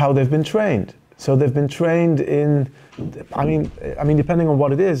thing is how they've been trained. So they've been trained in, I mean, depending on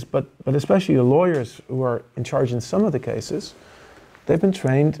what it is, but especially the lawyers who are in charge in some of the cases, they've been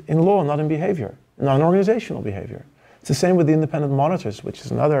trained in law, not in behavior, not in organizational behavior. It's the same with the independent monitors, which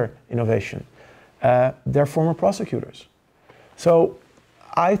is another innovation. They're former prosecutors. So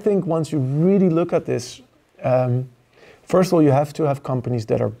I think once you really look at this, first of all, you have to have companies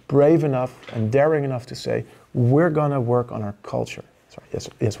that are brave enough and daring enough to say, we're going to work on our culture. Sorry, yes,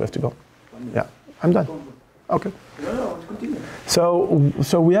 we have to go. Yeah, I'm done. Okay. No, let's continue.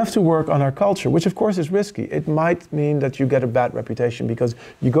 So we have to work on our culture, which of course is risky. It might mean that you get a bad reputation because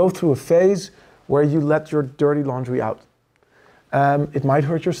you go through a phase where you let your dirty laundry out. It might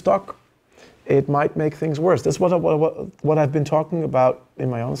hurt your stock. It might make things worse. That's what I've been talking about in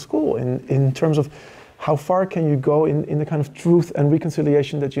my own school in terms of how far can you go in the kind of truth and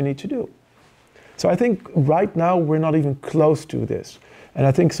reconciliation that you need to do. So I think right now we're not even close to this. And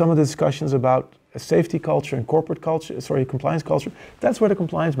I think some of the discussions about a safety culture and corporate culture, compliance culture, that's where the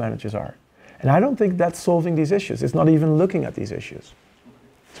compliance managers are. And I don't think that's solving these issues. It's not even looking at these issues.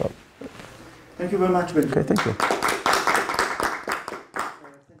 So. Thank you very much, Benjamin. Okay, thank you.